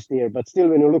names there, but still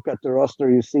when you look at the roster,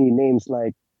 you see names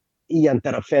like Ian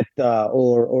Tarafetta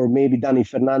or maybe Dani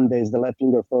Fernandez, the left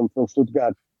winger from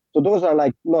Stuttgart. So those are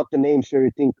like not the names where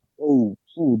you think, oh,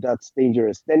 that's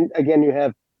dangerous. Then again, you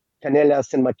have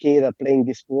Canellas and Makeda playing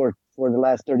this sport for the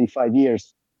last 35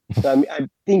 years. So I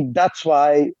think that's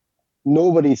why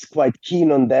nobody's quite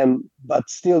keen on them, but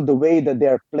still the way that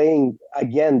they're playing,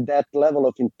 again, that level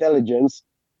of intelligence.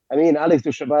 I mean, Alex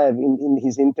de Chabayev in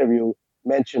his interview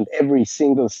mentioned every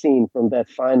single scene from that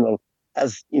final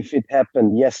as if it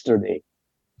happened yesterday.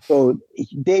 So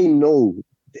they know.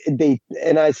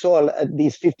 And I saw at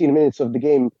these 15 minutes of the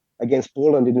game against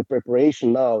Poland in the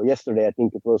preparation yesterday, I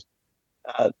think it was,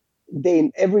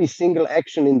 every single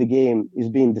action in the game is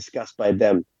being discussed by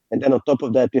them. And then on top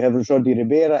of that, you have Jordi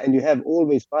Ribera, and you have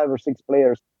always 5 or 6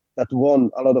 players that won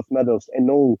a lot of medals and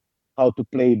know how to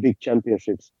play big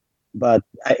championships. But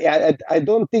I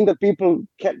don't think that people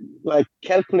can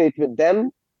calculate with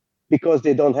them, because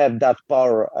they don't have that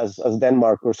power as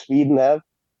Denmark or Sweden have.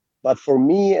 But for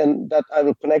me, and that I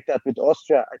will connect that with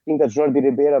Austria, I think that Jordi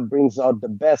Ribera brings out the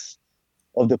best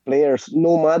of the players,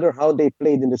 no matter how they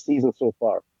played in the season so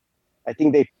far. I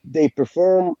think they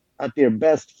perform at their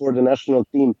best for the national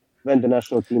team when the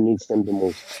national team needs them the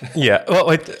most. Yeah, well,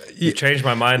 wait, you changed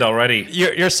my mind already.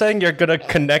 You're saying you're going to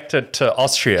connect it to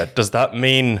Austria. Does that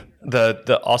mean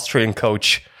the Austrian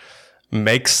coach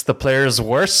makes the players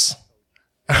worse?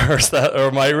 Or is that, or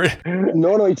am I?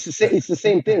 No, it's the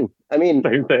same thing. I mean,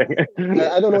 Same thing.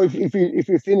 I don't know if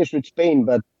you finish with Spain,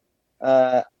 but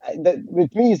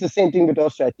with me, it's the same thing with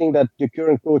Austria. I think that the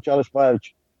current coach, Aleš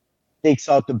Pajic, takes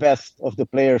out the best of the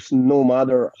players, no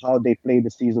matter how they play the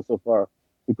season so far.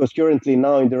 Because currently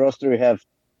now in the roster, we have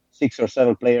 6 or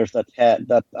 7 players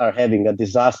that are having a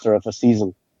disaster of a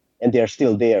season, and they are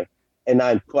still there. And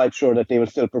I'm quite sure that they will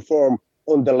still perform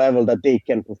on the level that they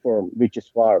can perform, which is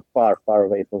far, far, far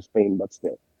away from Spain, but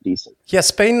still decent. Yeah,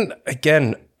 Spain,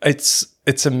 again,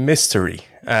 it's a mystery.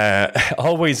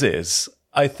 Always is.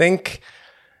 I think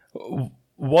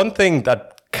one thing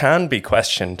that can be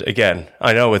questioned, again,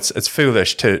 I know it's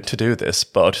foolish to do this,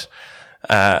 but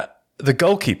the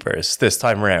goalkeepers this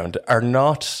time around are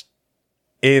not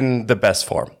in the best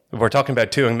form. We're talking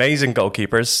about 2 amazing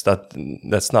goalkeepers.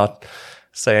 Let's not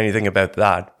say anything about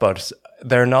that, but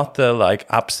they're not the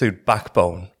absolute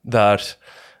backbone that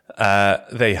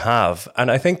they have.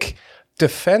 And I think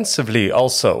defensively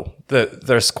also,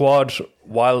 their squad,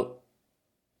 while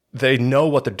they know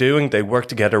what they're doing, they work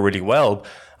together really well,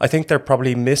 I think they're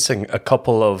probably missing a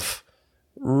couple of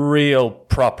real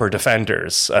proper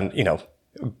defenders. And,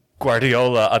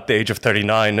 Guardiola at the age of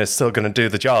 39 is still going to do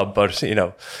the job, but,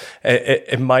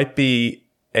 it might be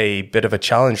a bit of a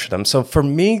challenge for them. So for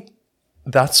me,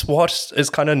 that's what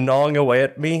is kind of gnawing away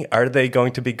at me. Are they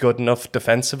going to be good enough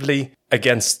defensively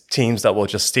against teams that will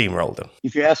just steamroll them?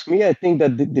 If you ask me, I think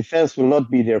that the defense will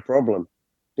not be their problem,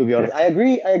 to be honest. I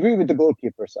agree with the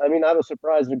goalkeepers. I mean, I was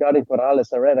surprised regarding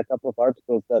Corrales. I read a couple of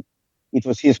articles that it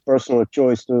was his personal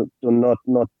choice to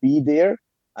not be there.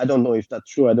 I don't know if that's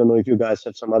true. I don't know if you guys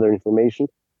have some other information.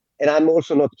 And I'm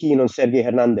also not keen on Sergio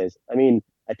Hernandez. I mean,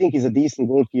 I think he's a decent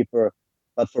goalkeeper,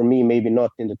 but for me, maybe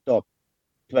not in the top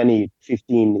 20,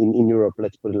 15 in Europe,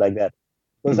 let's put it like that.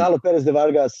 Gonzalo Perez de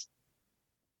Vargas,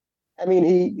 I mean,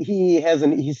 he has a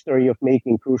history of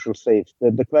making crucial saves.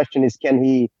 The question is, can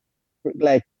he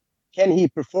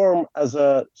perform as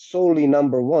a solely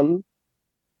number one,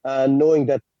 knowing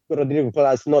that Rodrigo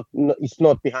Colares is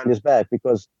not behind his back?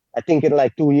 Because I think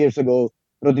 2 years ago,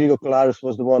 Rodrigo Colares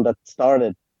was the one that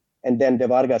started, and then De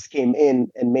Vargas came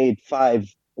in and made 5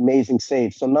 amazing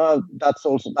saves. So now that's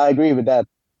also, I agree with that,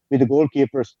 with the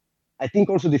goalkeepers. I think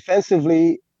also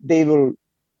defensively, they will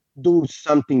do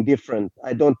something different.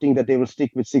 I don't think that they will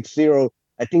stick with 6-0.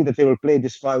 I think that they will play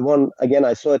this 5-1. Again,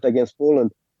 I saw it against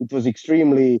Poland. It was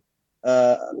extremely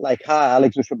high.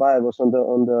 Alex Dushabayev was on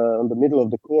the middle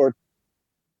of the court.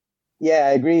 Yeah,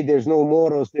 I agree. There's no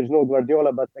Moros, there's no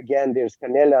Guardiola, but again, there's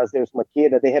Canelas, there's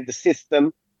Makeda. They have the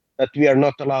system that we are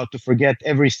not allowed to forget.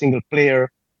 Every single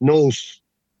player knows,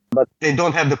 but they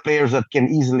don't have the players that can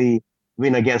easily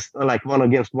win against, one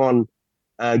against one,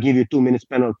 give you 2 minutes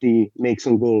penalty, make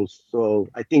some goals. So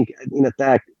I think in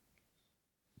attack,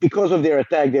 because of their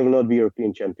attack, they will not be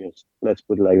European champions. Let's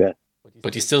put it like that.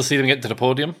 But you still see them get to the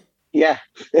podium? Yeah.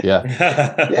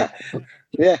 Yeah.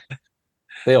 Yeah.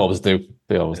 They always do.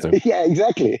 Yeah,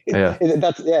 exactly. Yeah.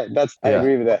 I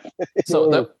agree with that.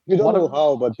 So you don't know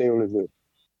how, but they always do.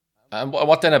 And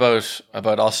what then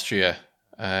about Austria?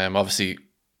 Obviously,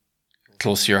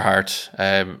 close to your heart.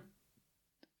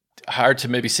 Hard to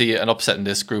maybe see an upset in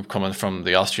this group coming from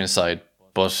the Austrian side,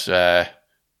 but I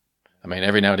mean,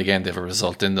 every now and again they have a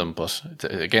result in them. But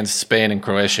against Spain and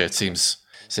Croatia, it seems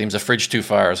a fridge too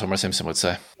far, as Homer Simpson would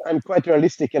say. I'm quite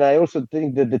realistic, and I also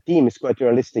think that the team is quite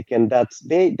realistic, and that's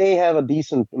they have a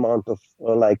decent amount of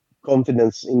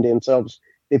confidence in themselves.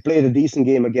 They played a decent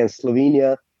game against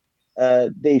Slovenia.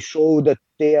 They show that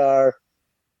they are,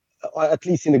 at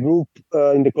least in the group,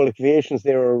 in the qualifications,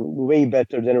 they are way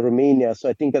better than Romania. So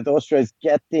I think that Austria is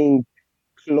getting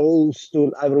close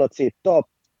to, I will not say top,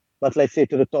 but let's say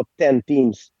to the top 10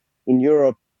 teams in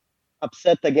Europe.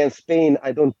 Upset against Spain,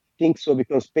 I don't think so,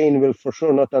 because Spain will for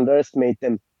sure not underestimate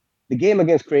them. The game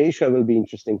against Croatia will be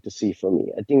interesting to see for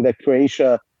me. I think that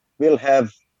Croatia will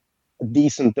have a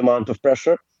decent amount of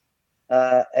pressure.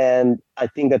 And I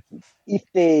think that if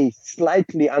they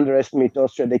slightly underestimate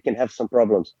Austria, they can have some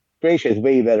problems. Croatia is a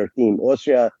way better team.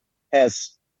 Austria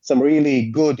has some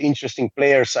really good, interesting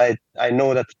players. I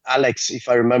know that Alex, if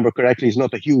I remember correctly, is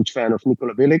not a huge fan of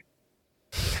Nikola Bilic.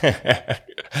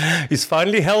 He's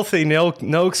finally healthy.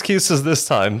 No excuses this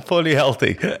time. Fully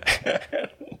healthy.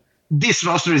 This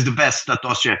roster is the best that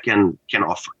Austria can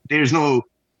offer. There's no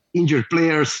injured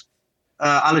players.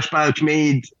 Alex Pajic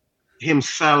made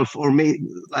himself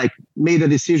made a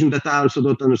decision that I also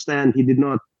don't understand. He did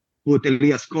not put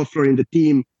Elias Kofler in the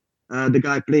team, the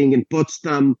guy playing in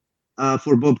Potsdam,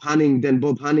 for Bob Hanning. Then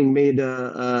Bob Hanning made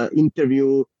an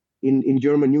interview in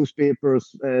German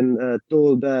newspapers and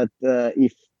told that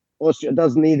if Austria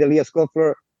doesn't need Elias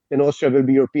Kofler, then Austria will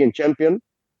be European champion,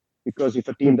 because if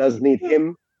a team doesn't need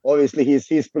him, obviously he's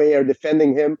his player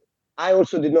defending him. I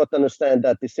also did not understand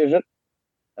that decision,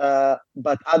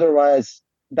 but otherwise,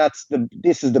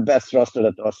 this is the best roster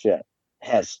that Austria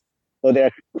has. So there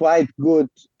are quite good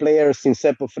players in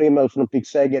Seppo Frimmel from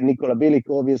Pixeg and Nikola Bilic,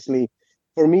 obviously.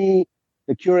 For me,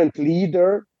 the current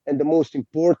leader and the most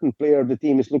important player of the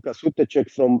team is Lukas Hutacek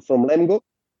from Lemgo.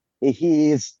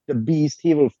 He is the beast.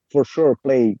 He will for sure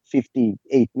play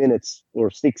 58 minutes or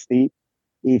 60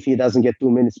 if he doesn't get 2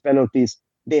 minutes penalties.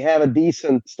 They have a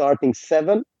decent starting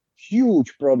 7.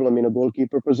 Huge problem in a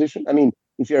goalkeeper position. I mean,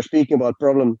 if you're speaking about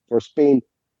problem for Spain,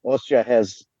 Austria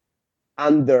has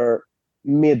under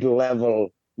mid-level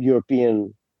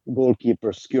European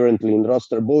goalkeepers currently in the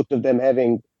roster. Both of them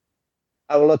having,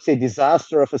 I will not say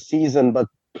disaster of a season, but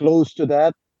close to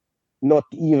that, not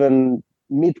even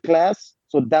mid-class.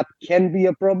 So that can be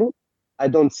a problem. I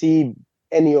don't see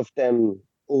any of them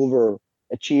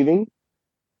overachieving.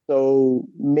 So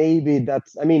maybe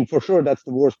for sure that's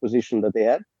the worst position that they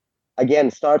had.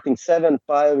 Again, starting 7,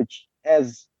 which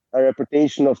has a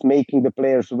reputation of making the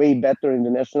players way better in the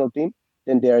national team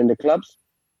than they are in the clubs.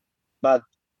 But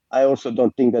I also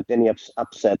don't think that any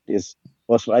upset is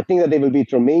possible. I think that they will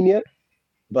beat Romania,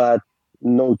 but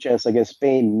no chance against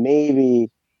Spain.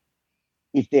 Maybe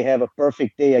if they have a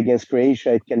perfect day against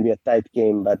Croatia, it can be a tight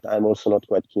game, but I'm also not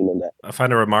quite keen on that. I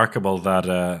find it remarkable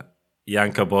that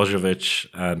Janko Božović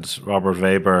and Robert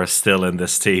Weber are still in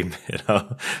this team.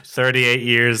 38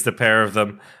 years, the pair of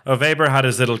them. Weber had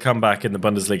his little comeback in the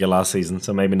Bundesliga last season,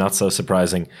 so maybe not so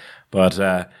surprising. But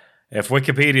if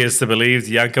Wikipedia is to believe,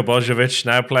 Janko Božović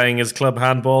now playing his club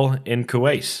handball in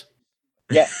Kuwait.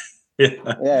 Yeah.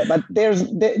 Yeah, but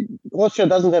Austria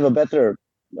doesn't have a better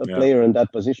player in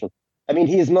that position. I mean,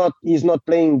 he's not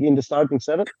playing in the starting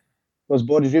 7 because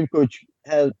Boris Živković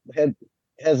has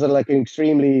an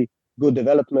extremely good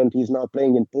development. He's now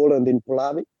playing in Poland, in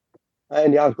Polavi.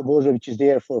 And Janko Božović is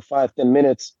there for 5-10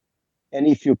 minutes. And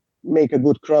if you make a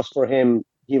good cross for him,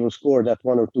 he will score that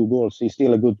 1 or 2 goals. He's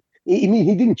still a good...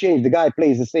 he didn't change. The guy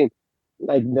plays the same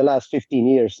like the last 15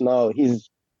 years. Now he's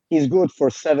good for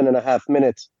 7.5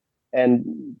 minutes.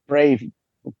 And pray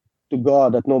to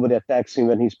God that nobody attacks him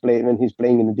when he's playing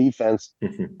in the defense.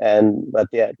 But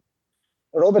yeah,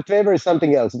 Robert Weber is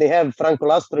something else. They have Franco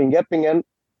Lastro in Geppingen.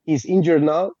 He's injured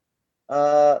now,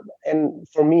 and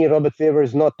for me, Robert Weber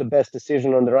is not the best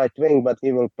decision on the right wing, but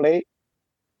he will play.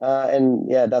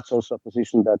 And yeah, that's also a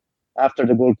position that after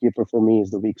the goalkeeper for me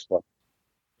is the weak spot.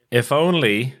 If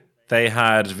only they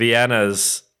had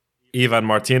Vienna's Ivan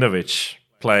Martinovic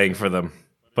playing for them,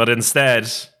 but instead,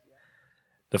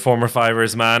 the former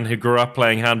Fivers man who grew up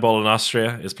playing handball in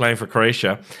Austria is playing for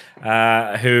Croatia,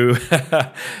 who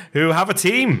have a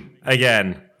team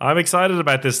again. I'm excited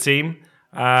about this team.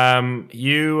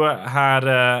 You had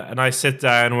a nice sit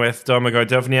down with Domagoj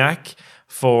Duvniak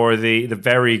for the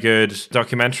very good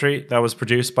documentary that was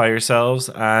produced by yourselves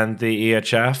and the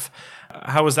EHF.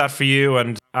 How was that for you?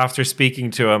 And after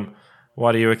speaking to him,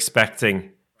 what are you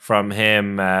expecting from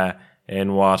him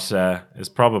in what is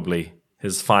probably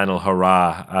his final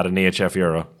hurrah at an EHF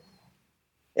Euro?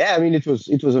 Yeah, I mean, it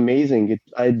was amazing.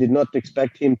 I did not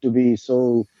expect him to be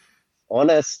so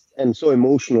honest and so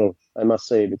emotional, I must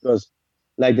say, because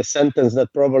like the sentence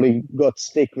that probably got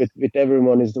stick with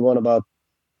everyone is the one about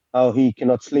how he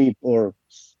cannot sleep or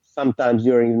sometimes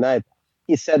during the night.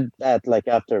 He said that like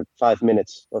after 5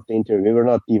 minutes of the interview. We were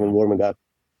not even warming up.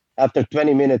 After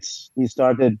 20 minutes, he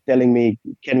started telling me,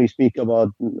 can we speak about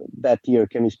that year?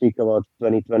 Can we speak about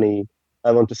 2020?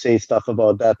 I want to say stuff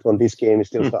about that one. This game is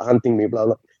still hunting me, blah,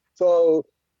 blah. So,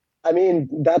 I mean,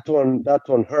 that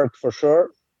one hurt for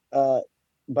sure.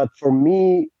 But for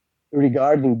me,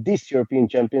 regarding this European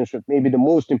Championship, maybe the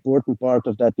most important part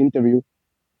of that interview,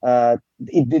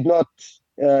 it did not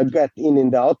get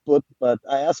in the output, but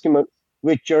I asked him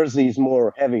which jersey is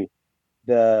more heavy,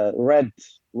 the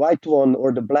red-white one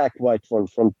or the black-white one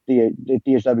from the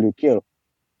TSW Kiel.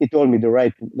 He told me the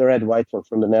red-white one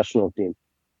from the national team.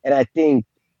 And I think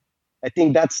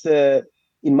that's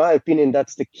in my opinion,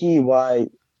 that's the key why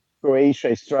Croatia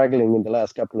is struggling in the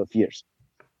last couple of years.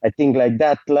 I think like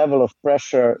that level of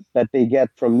pressure that they get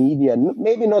from media,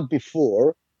 maybe not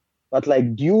before, but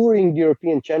like during the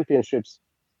European Championships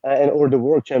or the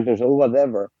World Championships or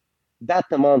whatever, that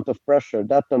amount of pressure,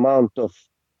 that amount of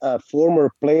former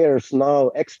players, now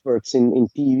experts in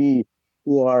TV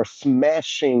who are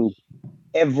smashing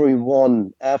everyone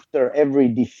after every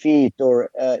defeat, or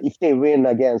if they win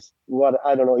against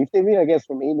if they win against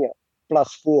Romania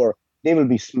 +4, they will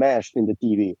be smashed in the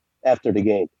TV after the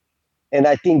game. And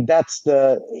I think that's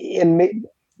the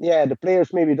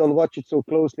players maybe don't watch it so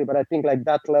closely, but I think like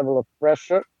that level of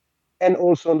pressure. And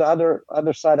also on the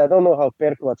other side, I don't know how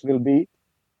Perkovac will be,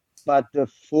 but the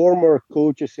former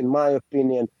coaches, in my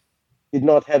opinion, did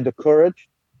not have the courage,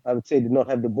 I would say did not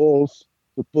have the balls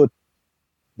to put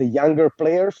the younger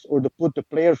players or to put the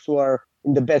players who are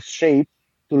in the best shape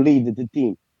to lead the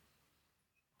team.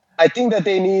 I think that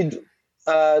they need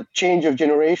a change of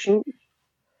generation.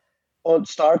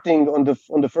 Starting on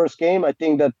the first game, I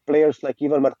think that players like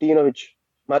Ivan Martinovic,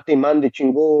 Matej Mandic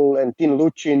in goal, and Tin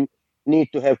Lucin need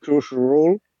to have crucial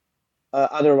role.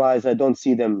 Otherwise, I don't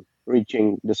see them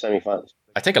reaching the semifinals.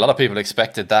 I think a lot of people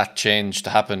expected that change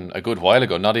to happen a good while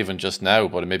ago, not even just now,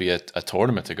 but maybe a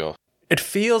tournament ago. It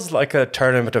feels like a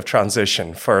tournament of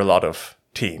transition for a lot of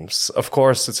teams. Of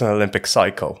course, it's an Olympic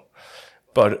cycle,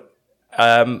 but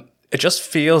it just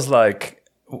feels like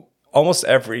almost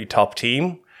every top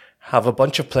team have a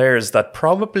bunch of players that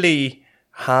probably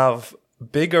have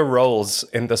bigger roles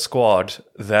in the squad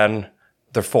than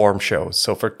their form shows.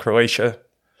 So for Croatia,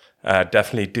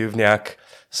 definitely Duvnjak.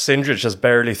 Sindric has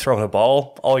barely thrown a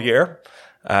ball all year.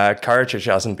 Karadzic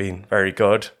hasn't been very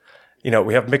good. You know,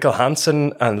 we have Mikkel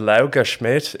Hansen and Lauge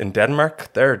Schmidt in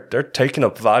Denmark. They're taking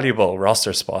up valuable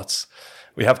roster spots.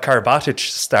 We have Karabatic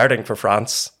starting for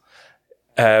France.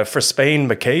 For Spain,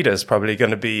 Makeda is probably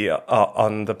going to be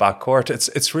on the back court.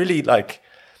 It's really like,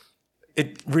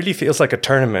 it really feels like a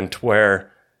tournament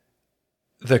where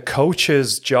the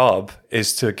coach's job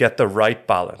is to get the right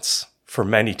balance for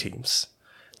many teams.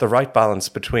 The right balance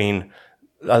between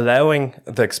allowing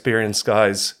the experienced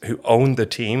guys who own the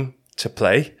team to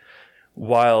play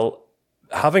while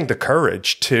having the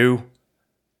courage to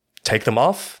take them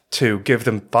off, to give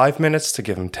them 5 minutes, to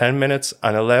give them 10 minutes,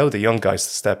 and allow the young guys to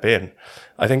step in.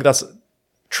 I think that's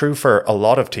true for a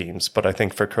lot of teams, but I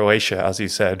think for Croatia, as you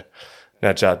said,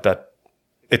 Nejad, that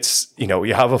it's, you know,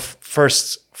 you have a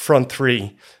first front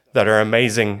three that are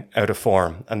amazing out of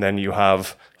form, and then you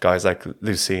have guys like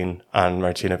Lucin and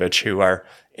Martinovic who are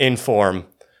in form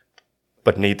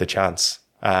but need the chance.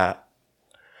 I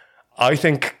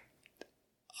think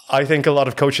a lot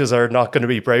of coaches are not going to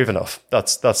be brave enough.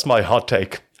 That's my hot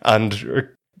take. And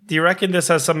do you reckon this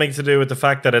has something to do with the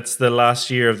fact that it's the last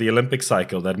year of the Olympic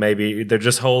cycle, that maybe they're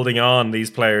just holding on, these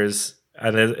players,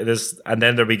 and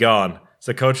then they'll be gone?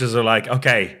 So coaches are like,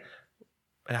 okay,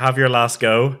 have your last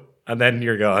go, and then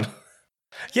you're gone.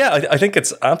 Yeah, I think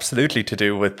it's absolutely to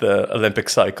do with the Olympic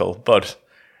cycle, but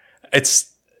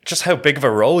it's just how big of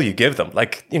a role you give them.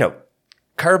 Like, you know,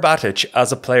 Karabatic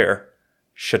as a player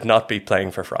should not be playing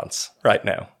for France right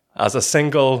now. As a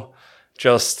single,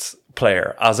 just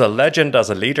player. As a legend,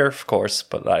 as a leader, of course,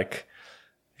 but like,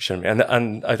 shouldn't be.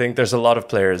 And I think there's a lot of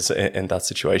players in that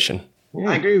situation.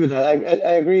 I agree with that.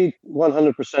 I agree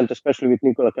 100%, especially with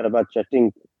Nikola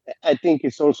Karabatic. I think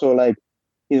it's also like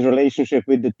his relationship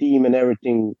with the team and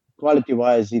everything.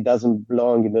 Quality-wise, he doesn't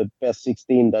belong in the best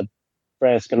 16 that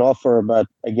France can offer. But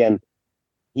again,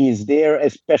 he's there,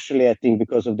 especially, I think,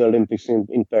 because of the Olympics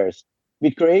in Paris.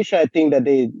 With Croatia, I think that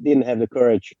they didn't have the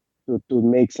courage to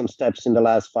make some steps in the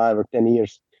last 5 or 10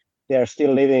 years. They are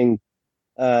still living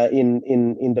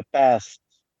in the past.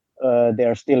 They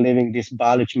are still living this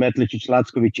Balic, Metlicic,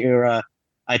 Lackovic era.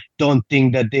 I don't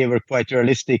think that they were quite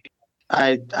realistic.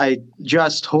 I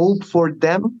just hope for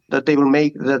them that they will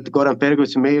that Goran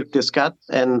Pergovic will make this cut.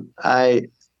 And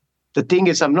the thing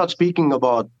is, I'm not speaking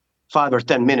about 5 or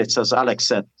 10 minutes, as Alex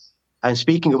said. I'm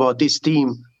speaking about this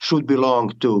team should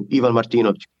belong to Ivan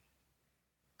Martinovic.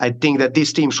 I think that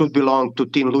this team should belong to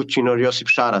Tin Lucin or Josip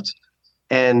Šarac.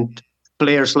 And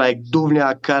players like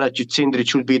Duvnjak, Karadzic, Sindric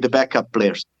should be the backup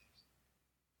players.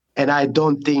 And I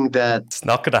don't think that... It's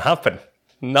not going to happen.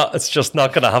 It's just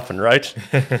not going to happen, right?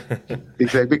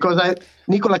 Exactly. Because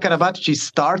Nikola Karabatic is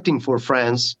starting for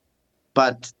France,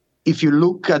 but if you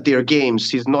look at their games,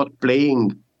 he's not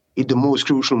playing in the most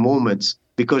crucial moments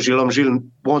because Guillaume Gilles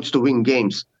wants to win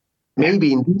games.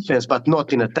 Maybe in defense, but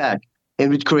not in attack. And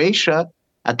with Croatia,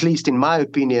 at least in my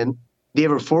opinion, they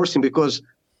were forcing, because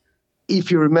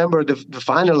if you remember the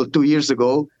final 2 years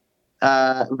ago,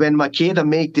 when Makeda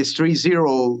made this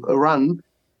 3-0 run,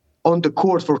 on the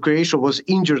court for Croatia was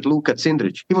injured Luka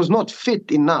Cindric. He was not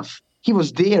fit enough. He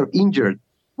was there injured.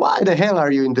 Why the hell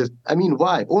are you in this? I mean,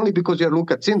 why? Only because you're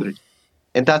Luka Cindric.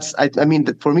 And that's, I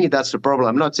mean, for me, that's the problem.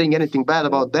 I'm not saying anything bad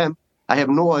about them. I have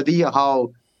no idea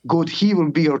how good he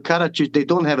will be or Karadzic. They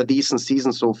don't have a decent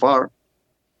season so far.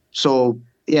 So,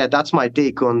 yeah, that's my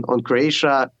take on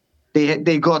Croatia.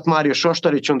 They got Mario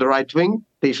Šoštarić on the right wing.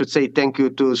 They should say thank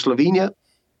you to Slovenia.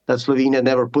 That Slovenia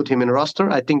never put him in a roster.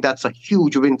 I think that's a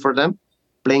huge win for them.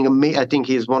 I think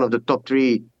he's one of the top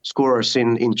 3 scorers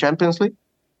in Champions League.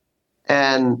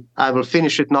 And I will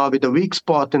finish it now with a weak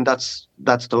spot, and that's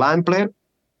the line player,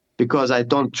 because I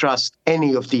don't trust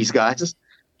any of these guys.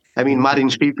 I mean, Marin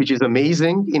Špipić is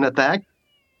amazing in attack.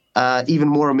 Even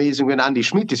more amazing when Andy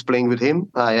Schmidt is playing with him.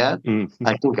 I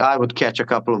think I would catch a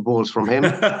couple of balls from him.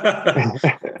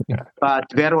 But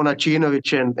Veron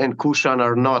Acinovic and Kušan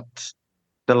are not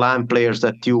the line players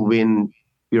that you win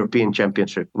European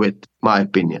Championship with, my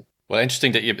opinion. Well,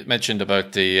 interesting that you mentioned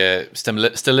about the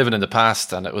still living in the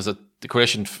past, and it was the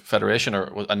Croatian Federation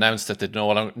announced that they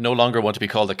no longer want to be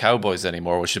called the Cowboys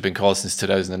anymore, which had been called since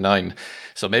 2009.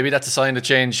 So maybe that's a sign of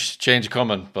change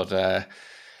coming. But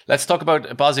let's talk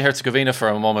about Bosnia-Herzegovina for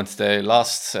a moment. They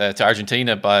lost to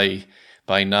Argentina by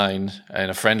 9 in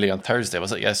a friendly on Thursday.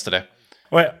 Was it yesterday?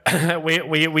 Well,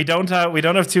 we don't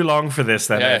have too long for this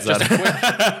then. Yeah, just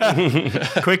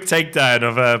a quick takedown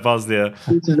of Bosnia.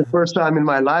 This is the first time in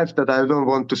my life that I don't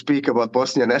want to speak about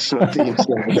Bosnia national teams.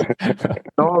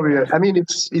 No, I mean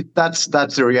that's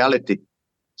the reality.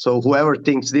 So whoever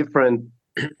thinks different,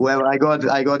 Well, I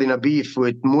got in a beef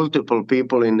with multiple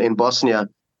people in Bosnia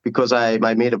because I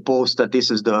made a post that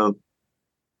this is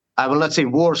I will not say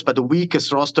worst, but the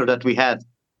weakest roster that we had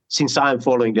since I'm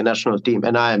following the national team.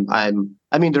 And I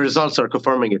mean, the results are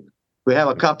confirming it. We have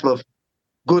a couple of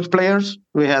good players.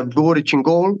 We have Boric in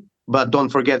goal, but don't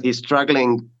forget he's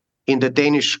struggling in the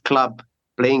Danish club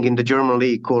playing in the German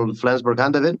league called Flensburg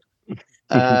Handewitt.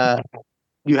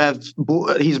 You have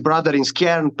his brother in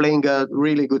Skjern playing a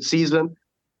really good season.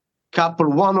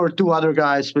 One or two other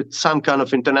guys with some kind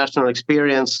of international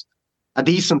experience, a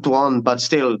decent one, but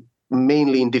still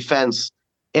mainly in defense.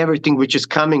 Everything which is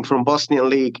coming from Bosnian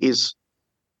league is,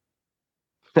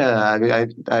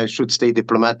 I should stay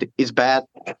diplomatic, is bad.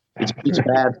 It's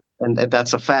bad, and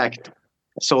that's a fact.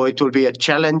 So it will be a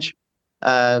challenge.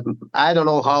 I don't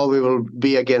know how we will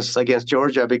be against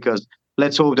Georgia, because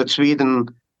let's hope that Sweden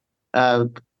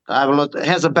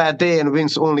has a bad day and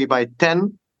wins only by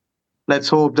 10. Let's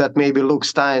hope that maybe Luke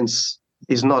Steins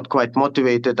is not quite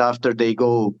motivated after they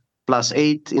go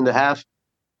 +8 in the half.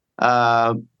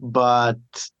 But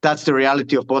that's the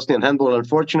reality of Bosnian handball,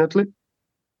 unfortunately.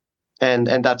 And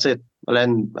that's it.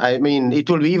 And I mean, it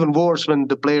will be even worse when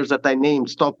the players that I named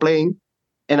stop playing.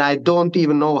 And I don't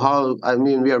even know how. I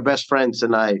mean, we are best friends,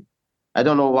 and I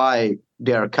don't know why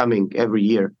they are coming every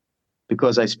year,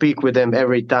 because I speak with them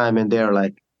every time, and they're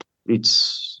like,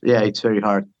 it's very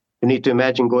hard. You need to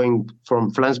imagine going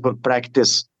from Flensburg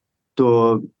practice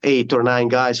to 8 or 9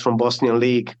 guys from Bosnian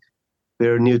league,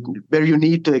 where you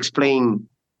need to explain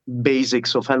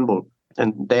basics of handball.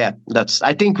 And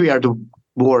I think we are the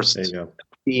worst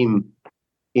team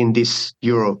in this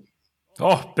Euro.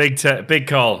 Oh, big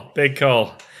call.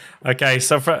 Okay,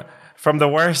 so from the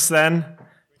worst then,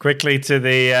 quickly to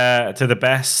the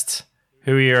best.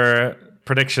 Who are your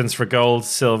predictions for gold,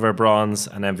 silver, bronze,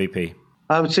 and MVP?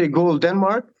 I would say gold,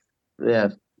 Denmark. Yeah,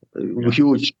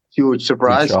 huge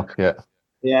surprise. Shock, yeah.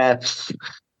 Yeah.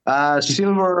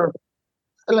 Silver,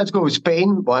 let's go with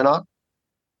Spain. Why not?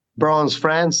 Bronze,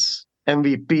 France.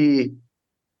 MVP,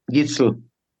 Gitzel.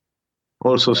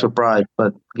 Also surprised,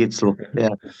 but Gitzel. Yeah.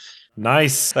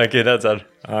 Nice. Thank you, Nedzad.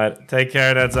 All right, take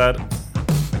care, Nedzad.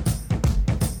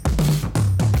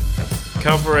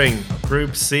 Covering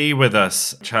Group C with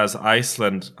us, which has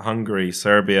Iceland, Hungary,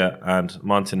 Serbia, and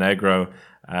Montenegro.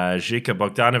 Zika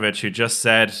Bogdanovic, who just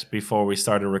said before we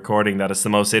started recording that it's the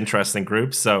most interesting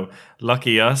group. So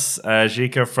lucky us.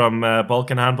 Zika from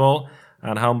Balkan Handball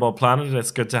and Handball Planet.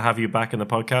 It's good to have you back in the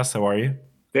podcast. How are you?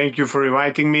 Thank you for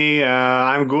inviting me.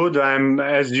 I'm good. I'm,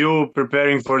 as you,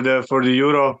 preparing for the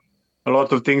Euro. A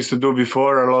lot of things to do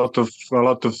before. A lot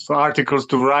of articles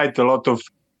to write. A lot of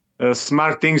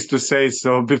smart things to say.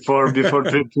 So before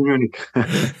trip to Munich.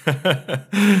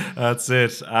 That's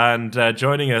it. And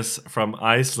joining us from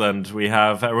Iceland, we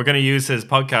have. We're going to use his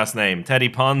podcast name, Teddy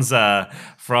Ponza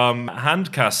from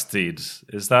Handkastid.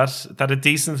 Is that a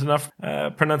decent enough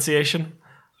pronunciation?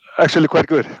 Actually, quite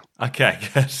good. Okay,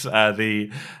 good.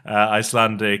 The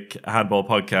Icelandic Handball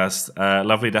Podcast.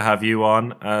 Lovely to have you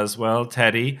on as well,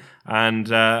 Teddy. And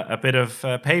a bit of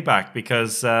payback,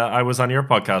 because I was on your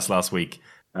podcast last week.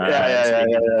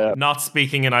 Yeah. Not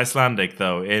speaking in Icelandic,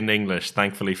 though, in English,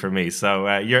 thankfully for me.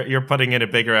 So you're putting in a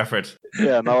bigger effort.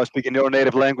 Yeah, now I speak in your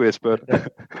native language, but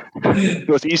it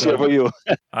was easier for you.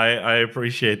 I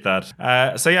appreciate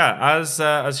that. So yeah, as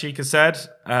Zika said,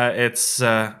 it's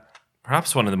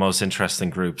perhaps one of the most interesting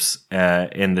groups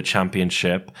in the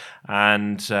championship,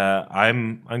 and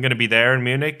I'm going to be there in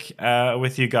Munich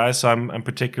with you guys, so I'm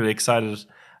particularly excited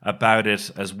about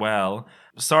it as well.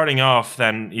 Starting off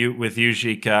then with you,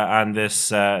 Zika, and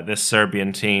this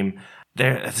Serbian team,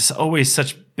 there's always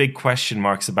such big question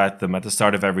marks about them at the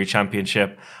start of every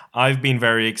championship. I've been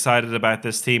very excited about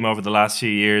this team over the last few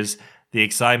years. The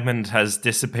excitement has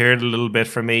disappeared a little bit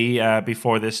for me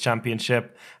before this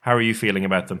championship. How are you feeling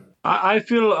about them? I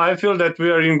feel that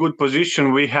we are in good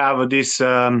position. We have this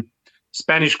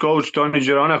Spanish coach, Tony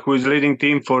Girona, who is leading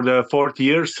team for the 4th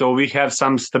year. So we have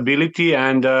some stability,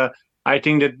 and I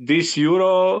think that this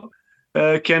Euro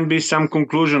can be some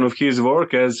conclusion of his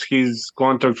work, as his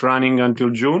contract running until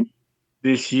June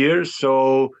this year.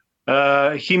 So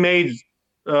he made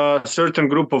a certain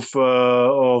group of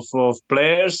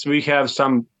players. We have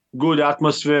some good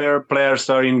atmosphere. Players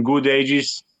are in good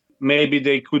ages. Maybe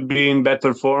they could be in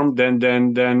better form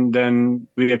than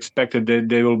we expected that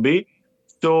they will be.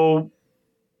 So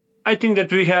I think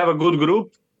that we have a good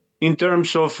group in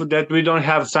terms of that we don't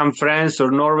have some France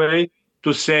or Norway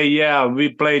to say, yeah, we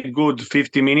played good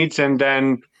 50 minutes and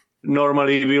then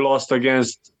normally we lost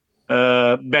against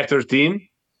a better team.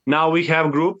 Now we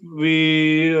have group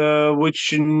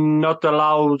which not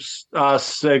allows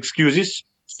us excuses.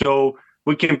 So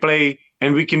we can play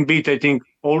and we can beat, I think,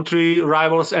 all three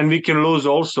rivals, and we can lose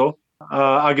also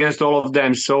against all of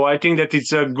them. So I think that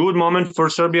it's a good moment for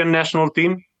Serbian national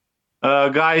team.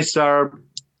 Guys are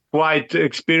quite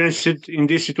experienced in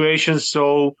these situations,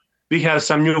 so we have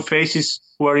some new faces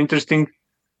who are interesting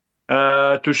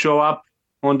to show up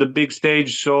on the big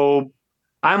stage. So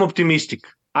I'm optimistic.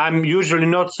 I'm usually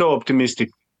not so optimistic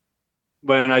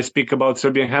when I speak about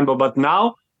Serbian handball, but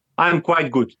now I'm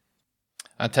quite good.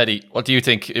 And Teddy, what do you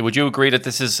think? Would you agree that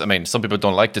this is, I mean, some people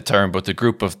don't like the term, but the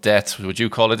group of death, would you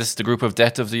call it this the group of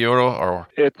death of the Euro? Or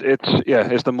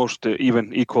It's the most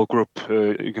even equal group,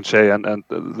 you can say, and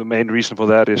the main reason for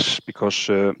that is because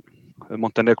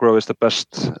Montenegro is the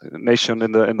best nation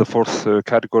in the fourth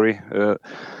category.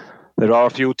 There are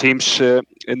a few teams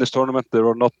in this tournament that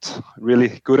are not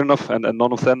really good enough, and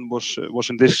none of them was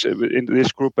in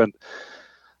this group. And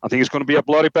I think it's going to be a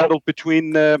bloody battle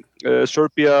between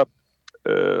Serbia,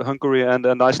 Hungary, and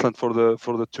Iceland for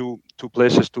the two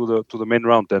places to the main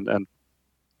round, and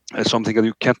it's something that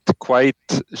you can't quite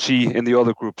see in the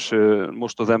other groups.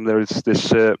 Most of them, there is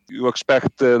this. You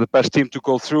expect the best team to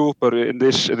go through, but in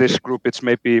this group, it's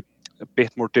maybe a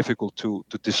bit more difficult to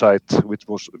decide which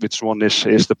one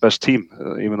is the best team.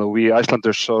 Even though we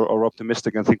Icelanders are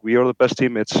optimistic and think we are the best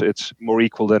team, it's more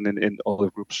equal than in other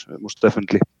groups, most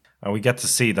definitely. And we get to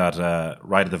see that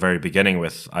right at the very beginning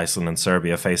with Iceland and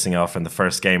Serbia facing off in the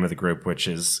first game of the group, which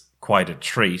is quite a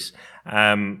treat.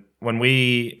 When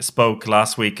we spoke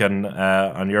last week on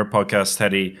your podcast,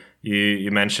 Teddy, you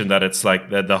mentioned that it's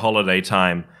like the holiday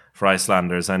time for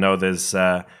Icelanders. I know there's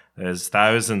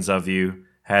thousands of you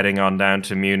heading on down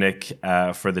to Munich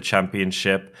for the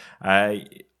championship.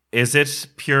 Is it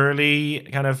purely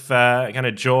kind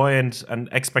of joy and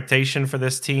expectation for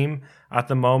this team at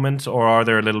the moment, or are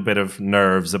there a little bit of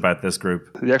nerves about this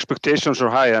group? The expectations are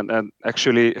high, and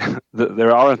actually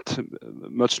there aren't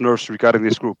much nerves regarding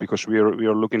this group because we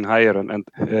are looking higher, and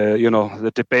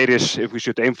the debate is if we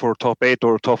should aim for top 8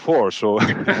 or top 4. So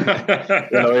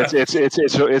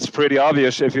it's pretty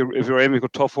obvious if you're aiming for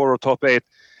top 4 or top 8,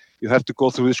 you have to go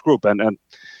through this group, and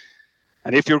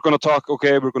if you're going to talk,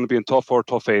 okay, we're going to be in top 4,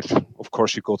 top 8, of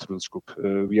course you go through this group.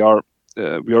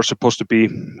 We are supposed to be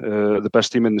the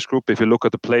best team in this group. If you look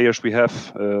at the players we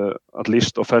have, at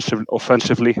least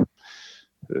offensively,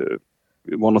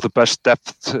 one of the best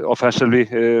depth offensively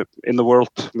in the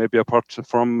world, maybe apart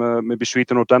from maybe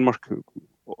Sweden or Denmark.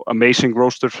 Amazing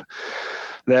roster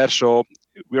there. So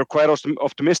we are quite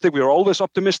optimistic. We are always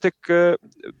optimistic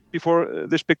before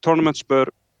this big tournaments,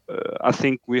 but I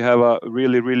think we have a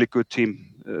really, really good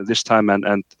team this time,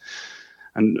 and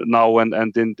now and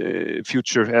in the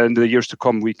future and the years to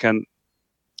come, we can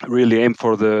really aim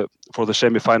for the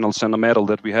semi-finals and a medal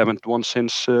that we haven't won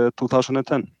since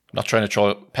 2010. Not trying to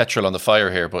throw petrol on the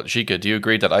fire here, but Zika, do you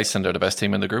agree that Iceland are the best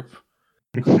team in the group?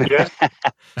 Yes.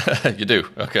 You do?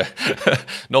 Okay.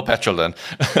 No petrol then.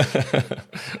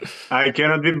 I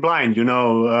cannot be blind,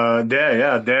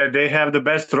 they have the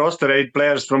best roster, 8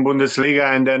 players from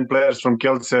Bundesliga and then players from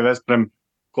Kielce, Veszprém,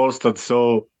 Kolstad.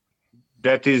 So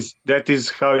that is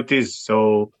how it is.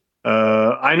 So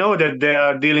I know that they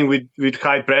are dealing with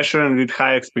high pressure and with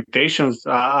high expectations.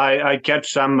 I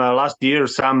catch some last year,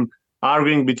 some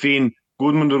arguing between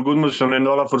Gudmundur Gudmundsson and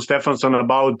Olafur Stefansson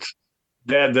about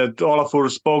that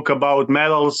Olafur spoke about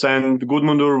medals and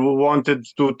Gudmundur wanted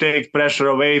to take pressure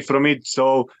away from it.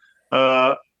 So,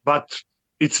 but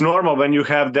it's normal when you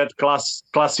have that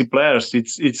classy players.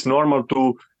 It's normal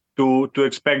to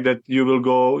expect that you will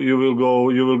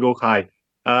go high.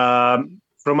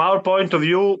 From our point of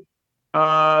view,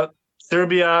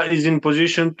 Serbia is in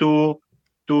position to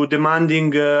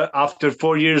demanding after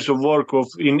 4 years of work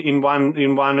in one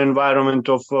environment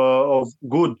of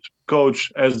good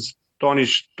coach as Tony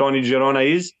Girona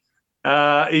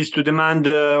is to demand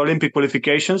Olympic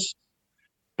qualifications,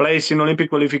 place in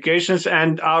Olympic qualifications,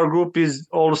 and our group is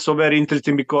also very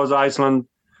interesting because Iceland,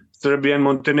 Serbia, and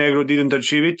Montenegro didn't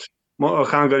achieve it.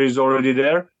 Hungary is already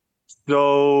there.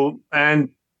 So, and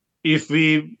if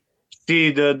we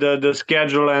see the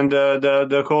schedule and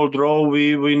the whole draw,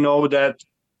 we know that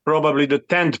probably the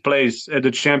 10th place at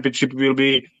the championship will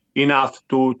be enough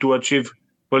to achieve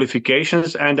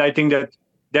qualifications, and I think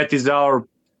that is our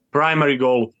primary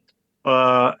goal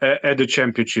at the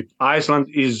championship. Iceland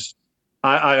is,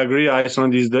 I agree,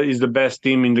 Iceland is the best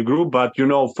team in the group, but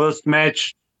first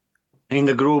match in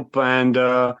the group, and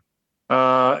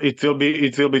it will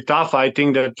be tough. I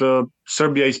think that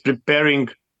Serbia is preparing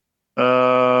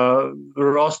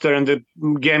roster and the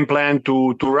game plan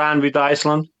to run with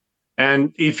Iceland,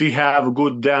 and if we have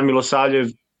good Dejan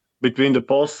Milosavljev between the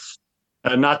posts,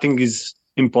 nothing is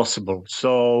impossible.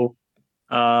 So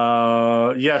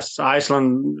Yes,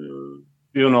 Iceland,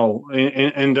 in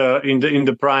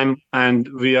the prime, and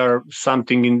we are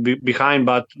something behind,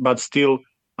 but still,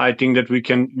 I think that we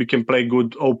can play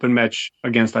good open match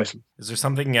against Iceland. Is there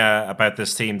something about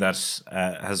this team that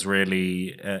has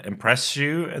really impressed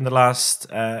you in the last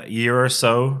year or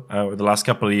so, or the last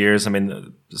couple of years? I mean,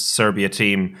 the Serbia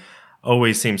team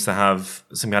always seems to have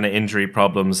some kind of injury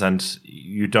problems, and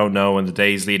you don't know in the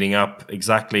days leading up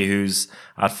exactly who's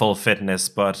at full fitness.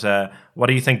 But what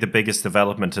do you think the biggest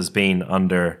development has been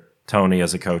under Tony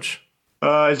as a coach?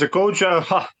 As a coach,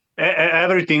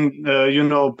 everything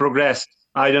progressed.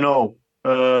 I don't know.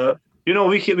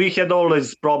 We had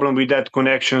always problem with that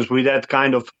connections, with that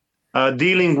kind of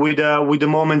dealing with the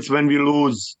moments when we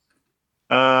lose.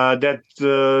 That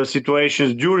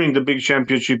situations during the big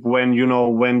championship when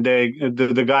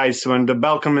the guys, when the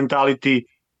Balkan mentality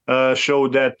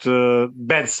showed that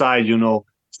bad side.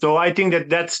 So I think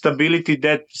that stability,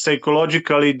 that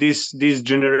psychologically this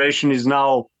generation is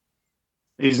now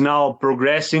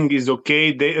progressing, is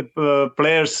okay. The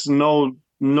players know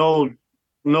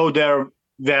their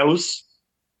values.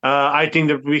 I think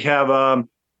that we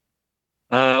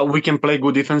can play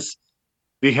good defense.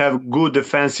 We have good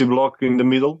defensive block in the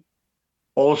middle.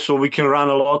 Also, we can run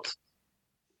a lot.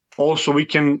 Also, we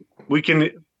can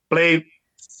play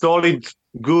solid,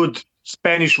 good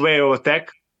Spanish way of attack.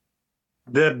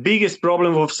 The biggest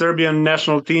problem of Serbian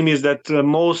national team is that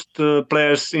most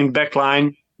players in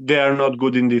backline, they are not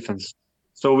good in defense.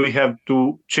 So we have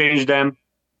to change them.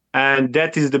 And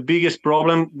that is the biggest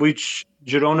problem, which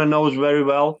Girona knows very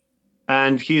well.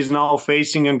 And he is now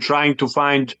facing and trying to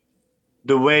find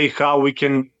the way how we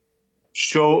can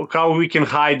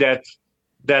hide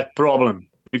that problem,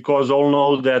 because all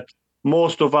know that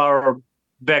most of our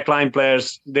backline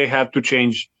players, they have to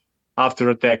change after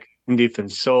attack in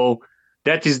defense. So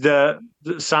that is the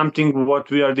something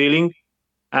what we are dealing.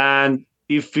 And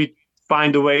if we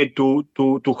find a way to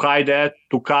hide that,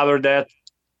 to cover that,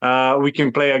 we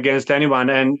can play against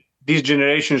anyone. And this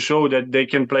generation show that they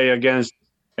can play against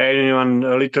anyone.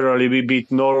 Literally, we beat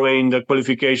Norway in the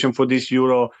qualification for this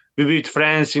Euro. We beat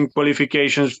France in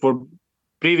qualifications for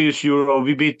previous Euro.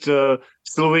 We beat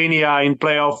Slovenia in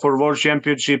playoff for World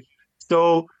Championship.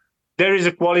 So there is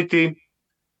a quality.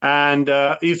 And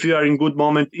if you are in good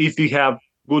moment, if you have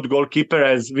good goalkeeper,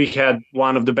 as we had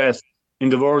one of the best in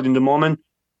the world in the moment,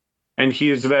 and he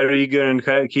is very eager and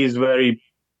he is very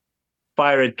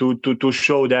fired to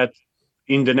show that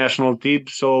in the national team.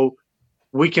 So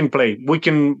we can play.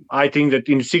 I think that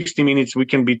in 60 minutes we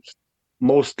can beat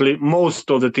most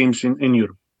of the teams in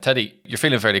Europe. Teddy, you're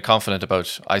feeling fairly confident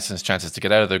about Iceland's chances to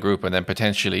get out of their group and then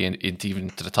potentially even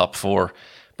to the top four.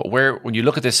 But when you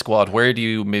look at this squad, where do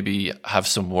you maybe have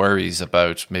some worries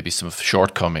about maybe some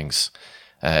shortcomings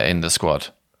in the squad?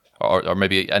 Or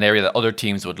maybe an area that other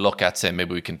teams would look at, saying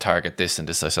maybe we can target this in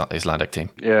this Icelandic team?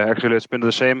 Yeah, actually it's been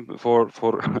the same for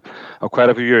quite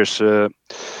a few years.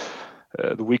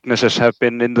 The weaknesses have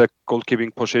been in the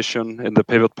goalkeeping position, in the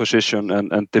pivot position,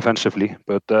 and defensively.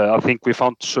 But I think we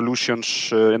found solutions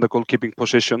in the goalkeeping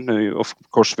position. Of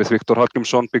course, with Viktor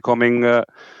Hallgrímsson becoming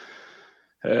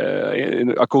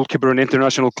a goalkeeper in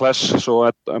international class,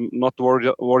 so I'm not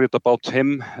worried about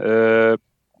him. The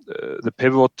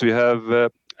pivot, we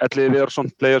have Elli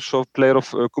Viðarsson, player of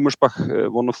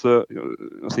Gummersbach, one of the,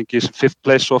 I think he's 5th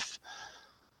place of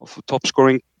top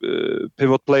scoring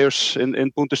pivot players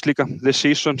in Bundesliga this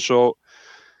season. So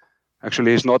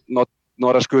actually he's not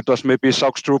as good as maybe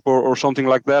Saugstrup or something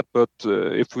like that. But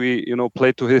if we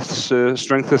play to his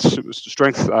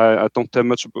strength, I don't have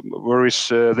much worries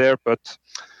there. But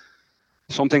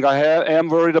something I am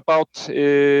worried about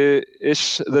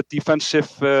is the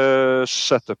defensive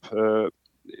setup.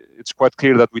 It's quite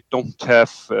clear that we don't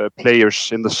have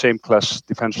players in the same class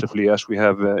defensively as we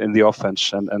have in the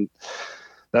offense, and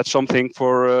that's something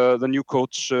for the new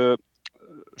coach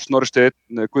Snorri Steinn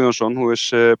Guðjónsson,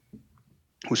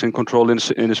 who's in control in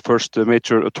his first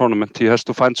major tournament. He has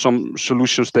to find some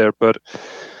solutions there, but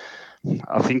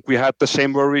I think we had the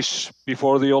same worries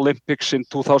before the Olympics in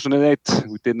 2008.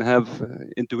 We didn't have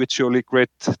individually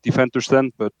great defenders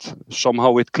then, but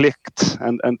somehow it clicked,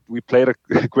 and we played a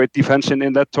great defense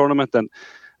in that tournament, and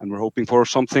we're hoping for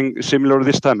something similar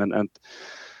this time. And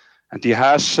he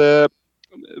has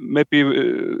maybe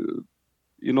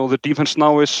the defense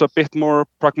now is a bit more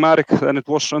pragmatic than it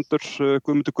was under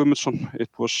Guðmundur Guðmundsson.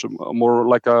 It was more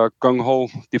like a gung-ho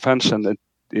defense, and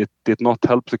it did not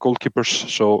help the goalkeepers.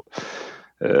 So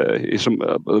his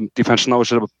defense now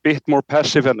is a bit more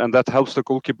passive, and that helps the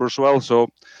goalkeeper as well. So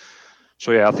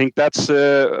yeah, I think that's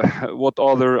what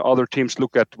other teams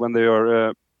look at when they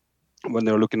are when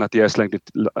they're looking at the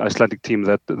Icelandic team,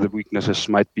 that the weaknesses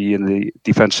might be in the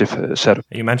defensive setup.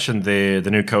 You mentioned the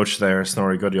new coach there,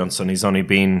 Snorri Gudjonsson. He's only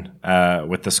been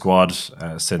with the squad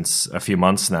since a few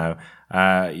months now.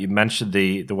 You mentioned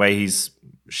the way he's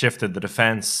shifted the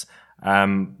defense.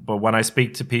 But when I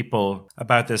speak to people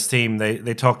about this team,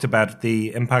 they talked about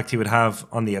the impact he would have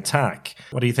on the attack.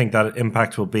 What do you think that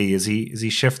impact will be? Is he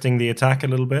shifting the attack a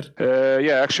little bit?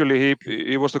 Yeah, actually,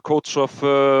 he was the coach of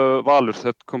Valur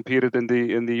that competed in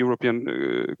the European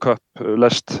Cup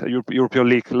European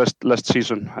League last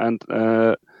season, and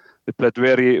they played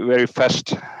very, very fast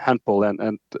handball,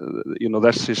 and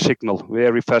that's his signal.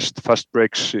 Very fast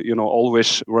breaks.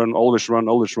 Always run, always run,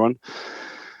 always run.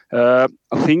 I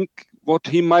think what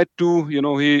he might do,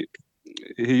 he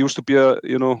used to be a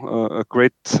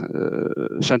great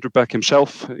center back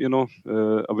himself,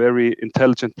 a very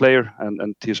intelligent player,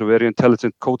 and he's a very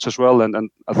intelligent coach as well. And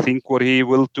I think what he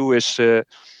will do is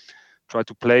try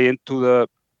to play into the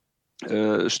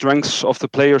strengths of the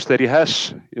players that he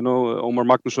has. Omar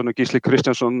Magnusson and Gisli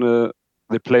Kristjansson,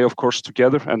 they play, of course,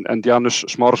 together, and Janus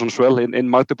Smárason as well in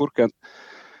Magdeburg.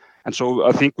 And so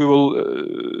I think we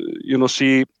will,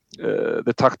 see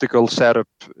the tactical setup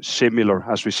similar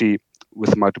as we see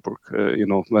with Magdeburg.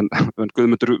 When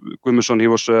Guðmundur Guðmundsson, he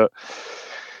was a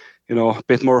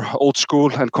bit more old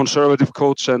school and conservative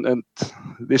coach, and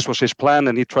this was his plan,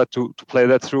 and he tried to play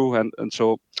that through, and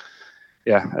so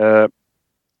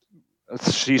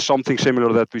see something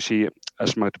similar that we see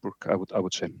as Magdeburg, I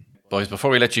would say. Boys,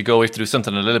 before we let you go, we have to do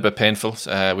something a little bit painful.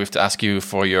 We have to ask you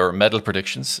for your medal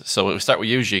predictions. So we'll start with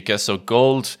you, Zika. So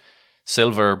gold,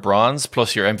 silver, bronze,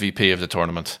 plus your MVP of the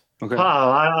tournament. Okay.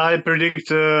 I predict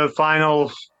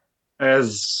final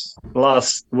as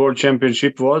last World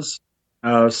Championship was.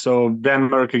 So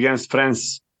Denmark against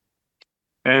France.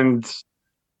 And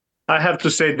I have to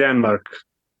say Denmark.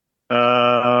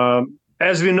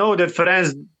 As we know that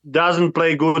France doesn't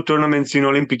play good tournaments in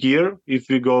Olympic year, if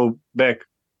we go back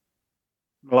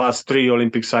last 3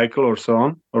 Olympic cycle or so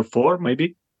on, or 4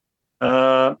 maybe.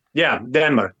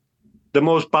 Denmark. The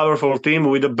most powerful team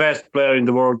with the best player in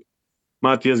the world,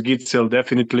 Matthias Gitzel,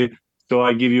 definitely. So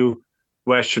I give you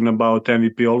question about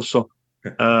MVP also.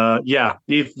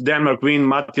 If Denmark win,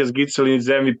 Matthias Gitzel is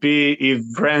MVP. If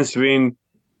France win,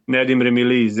 Nedim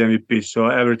Remili is MVP. So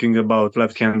everything about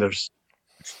left-handers.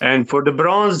 And for the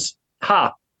bronze,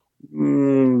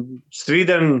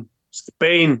 Sweden,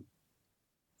 Spain,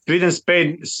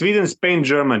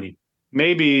 Germany.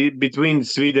 Maybe between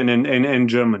Sweden and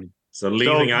Germany. So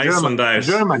leaving Iceland out.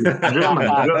 Germany.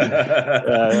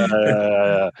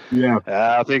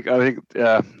 I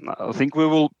think we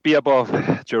will be above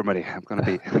Germany. I'm going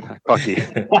to be cocky.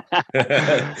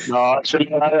 No,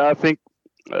 actually, I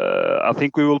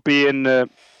think we will be in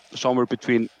somewhere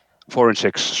between 4 and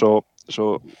 6. So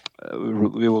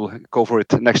we will go for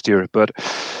it next year. But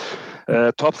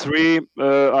top 3,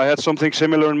 I had something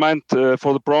similar in mind.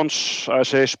 For the bronze, I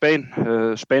say Spain.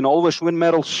 Spain always win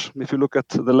medals. If you look at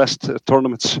the last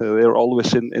tournaments, they're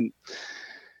always in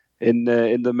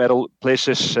the medal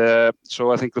places.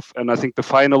 So I think the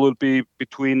final will be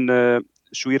between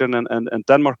Sweden and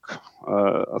Denmark.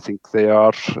 I think they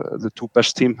are the 2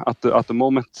 best team at the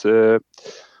moment.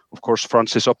 Of course,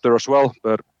 France is up there as well.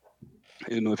 But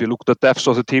if you look at the depths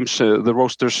of the teams, the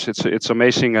rosters, it's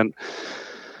amazing. And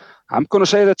I'm going to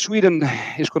say that Sweden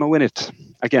is going to win it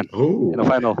again in a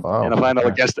final. Wow. In a final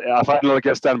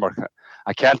against Denmark.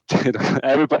 I can't.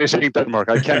 Everybody's saying Denmark.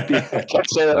 I can't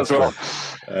say that as well.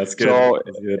 That's good.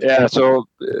 So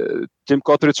Jim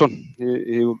Gottfridsson,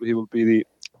 he will be the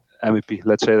MVP.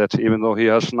 Let's say that, even though he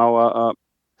has now a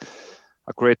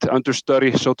great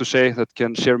understudy, so to say, that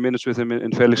can share minutes with him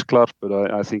in Felix Klar. But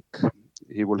I think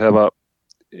he will have a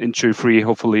injury-free,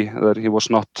 hopefully, that he was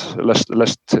not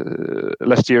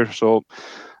last year. So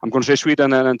I'm going to say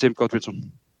Sweden and Tim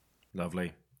Gottfridsson.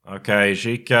 Lovely. Okay,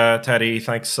 Zika, Teddy,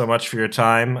 thanks so much for your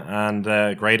time and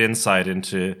great insight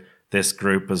into this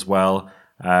group as well.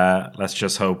 Let's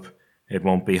just hope it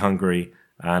won't be Hungary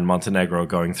and Montenegro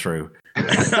going through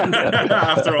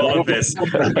after all of this,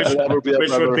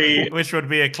 which would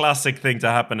be a classic thing to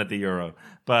happen at the Euro.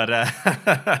 But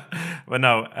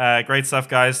no, great stuff,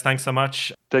 guys. Thanks so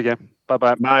much. Take care.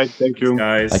 Bye-bye. Bye. Thank you.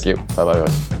 Guys. Thank you. Bye-bye.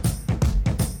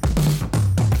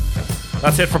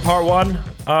 That's it for part 1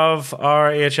 of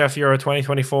our EHF Euro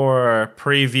 2024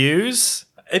 previews.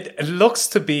 It looks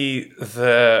to be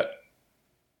the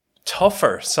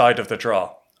tougher side of the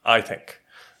draw, I think.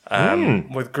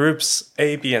 With groups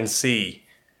A, B, and C,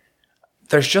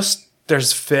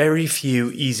 there's very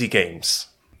few easy games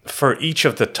for each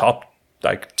of the top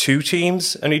 2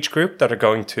 teams in each group that are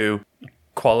going to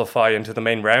qualify into the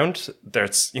main round.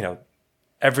 There's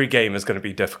every game is going to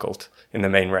be difficult in the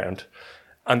main round.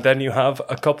 And then you have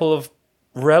a couple of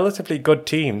relatively good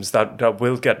teams that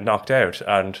will get knocked out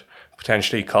and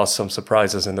potentially cause some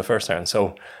surprises in the first round.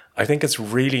 So I think it's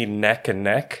really neck and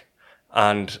neck.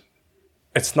 And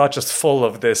it's not just full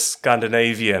of this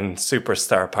Scandinavian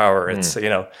superstar power. It's,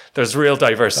 there's real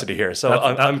diversity here. So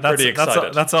I'm pretty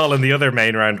excited. That's all in the other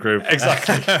main round group.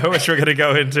 Exactly. Which we're going to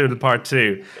go into in part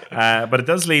 2. But it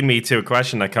does lead me to a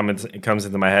question that comes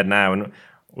into my head now. And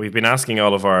we've been asking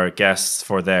all of our guests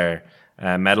for their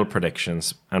medal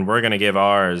predictions. And we're going to give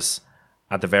ours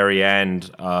at the very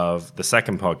end of the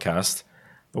second podcast.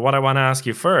 But what I want to ask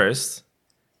you first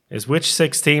is which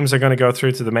 6 teams are going to go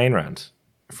through to the main round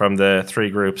from the 3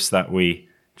 groups that we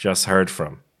just heard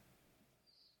from?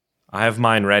 I have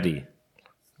mine ready.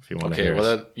 If you want to hear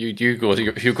then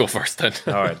you go first then.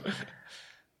 All right.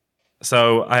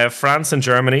 So I have France and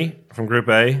Germany from Group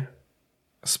A,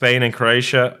 Spain and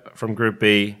Croatia from Group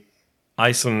B,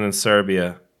 Iceland and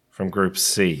Serbia from Group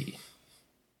C.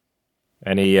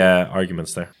 Any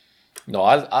arguments there? No,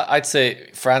 I'd say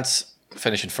France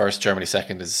finishing first, Germany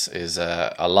second is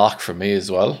a lock for me as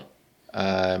well.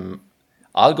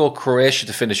 I'll go Croatia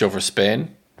to finish over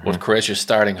Spain, but Croatia's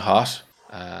starting hot,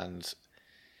 and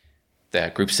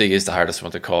Group C is the hardest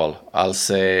one to call. I'll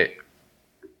say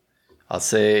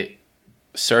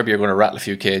Serbia are going to rattle a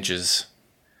few cages,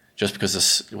 just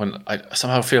because I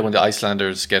somehow feel when the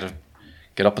Icelanders get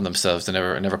up on themselves, they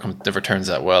never turns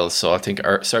out well. So I think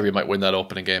Serbia might win that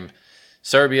opening game.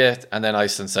 Serbia and then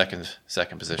Iceland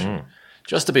second position,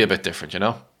 just to be a bit different,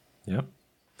 Yep.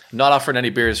 Not offering any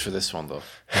beers for this one, though.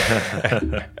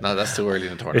 No, that's too early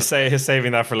in the tournament. He's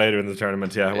saving that for later in the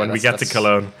tournament, when we get to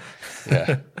Cologne.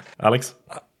 Yeah. Alex?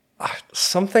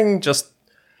 Something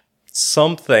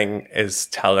is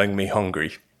telling me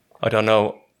Hungary. I don't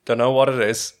know what it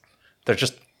is.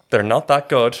 They're not that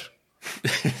good.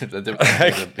 They're not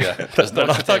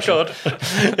that good.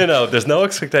 There's no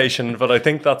expectation, but I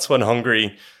think that's when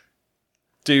Hungary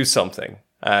do something,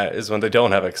 is when they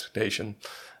don't have expectation.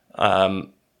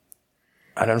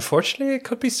 And unfortunately, it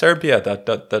could be Serbia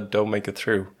that don't make it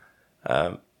through.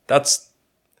 That's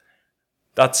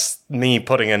me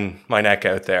putting in my neck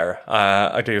out there.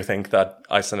 I do think that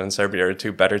Iceland and Serbia are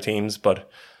 2 better teams, but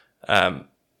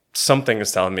something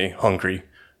is telling me Hungary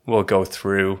will go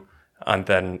through, and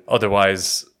then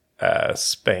otherwise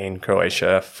Spain,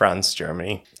 Croatia, France,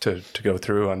 Germany to go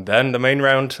through, and then the main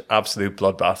round, absolute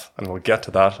bloodbath, and we'll get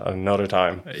to that another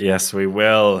time. Yes, we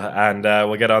will, and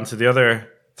we'll get on to the other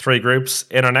 3 groups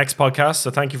in our next podcast. So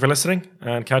thank you for listening,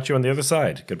 and catch you on the other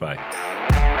side. Goodbye.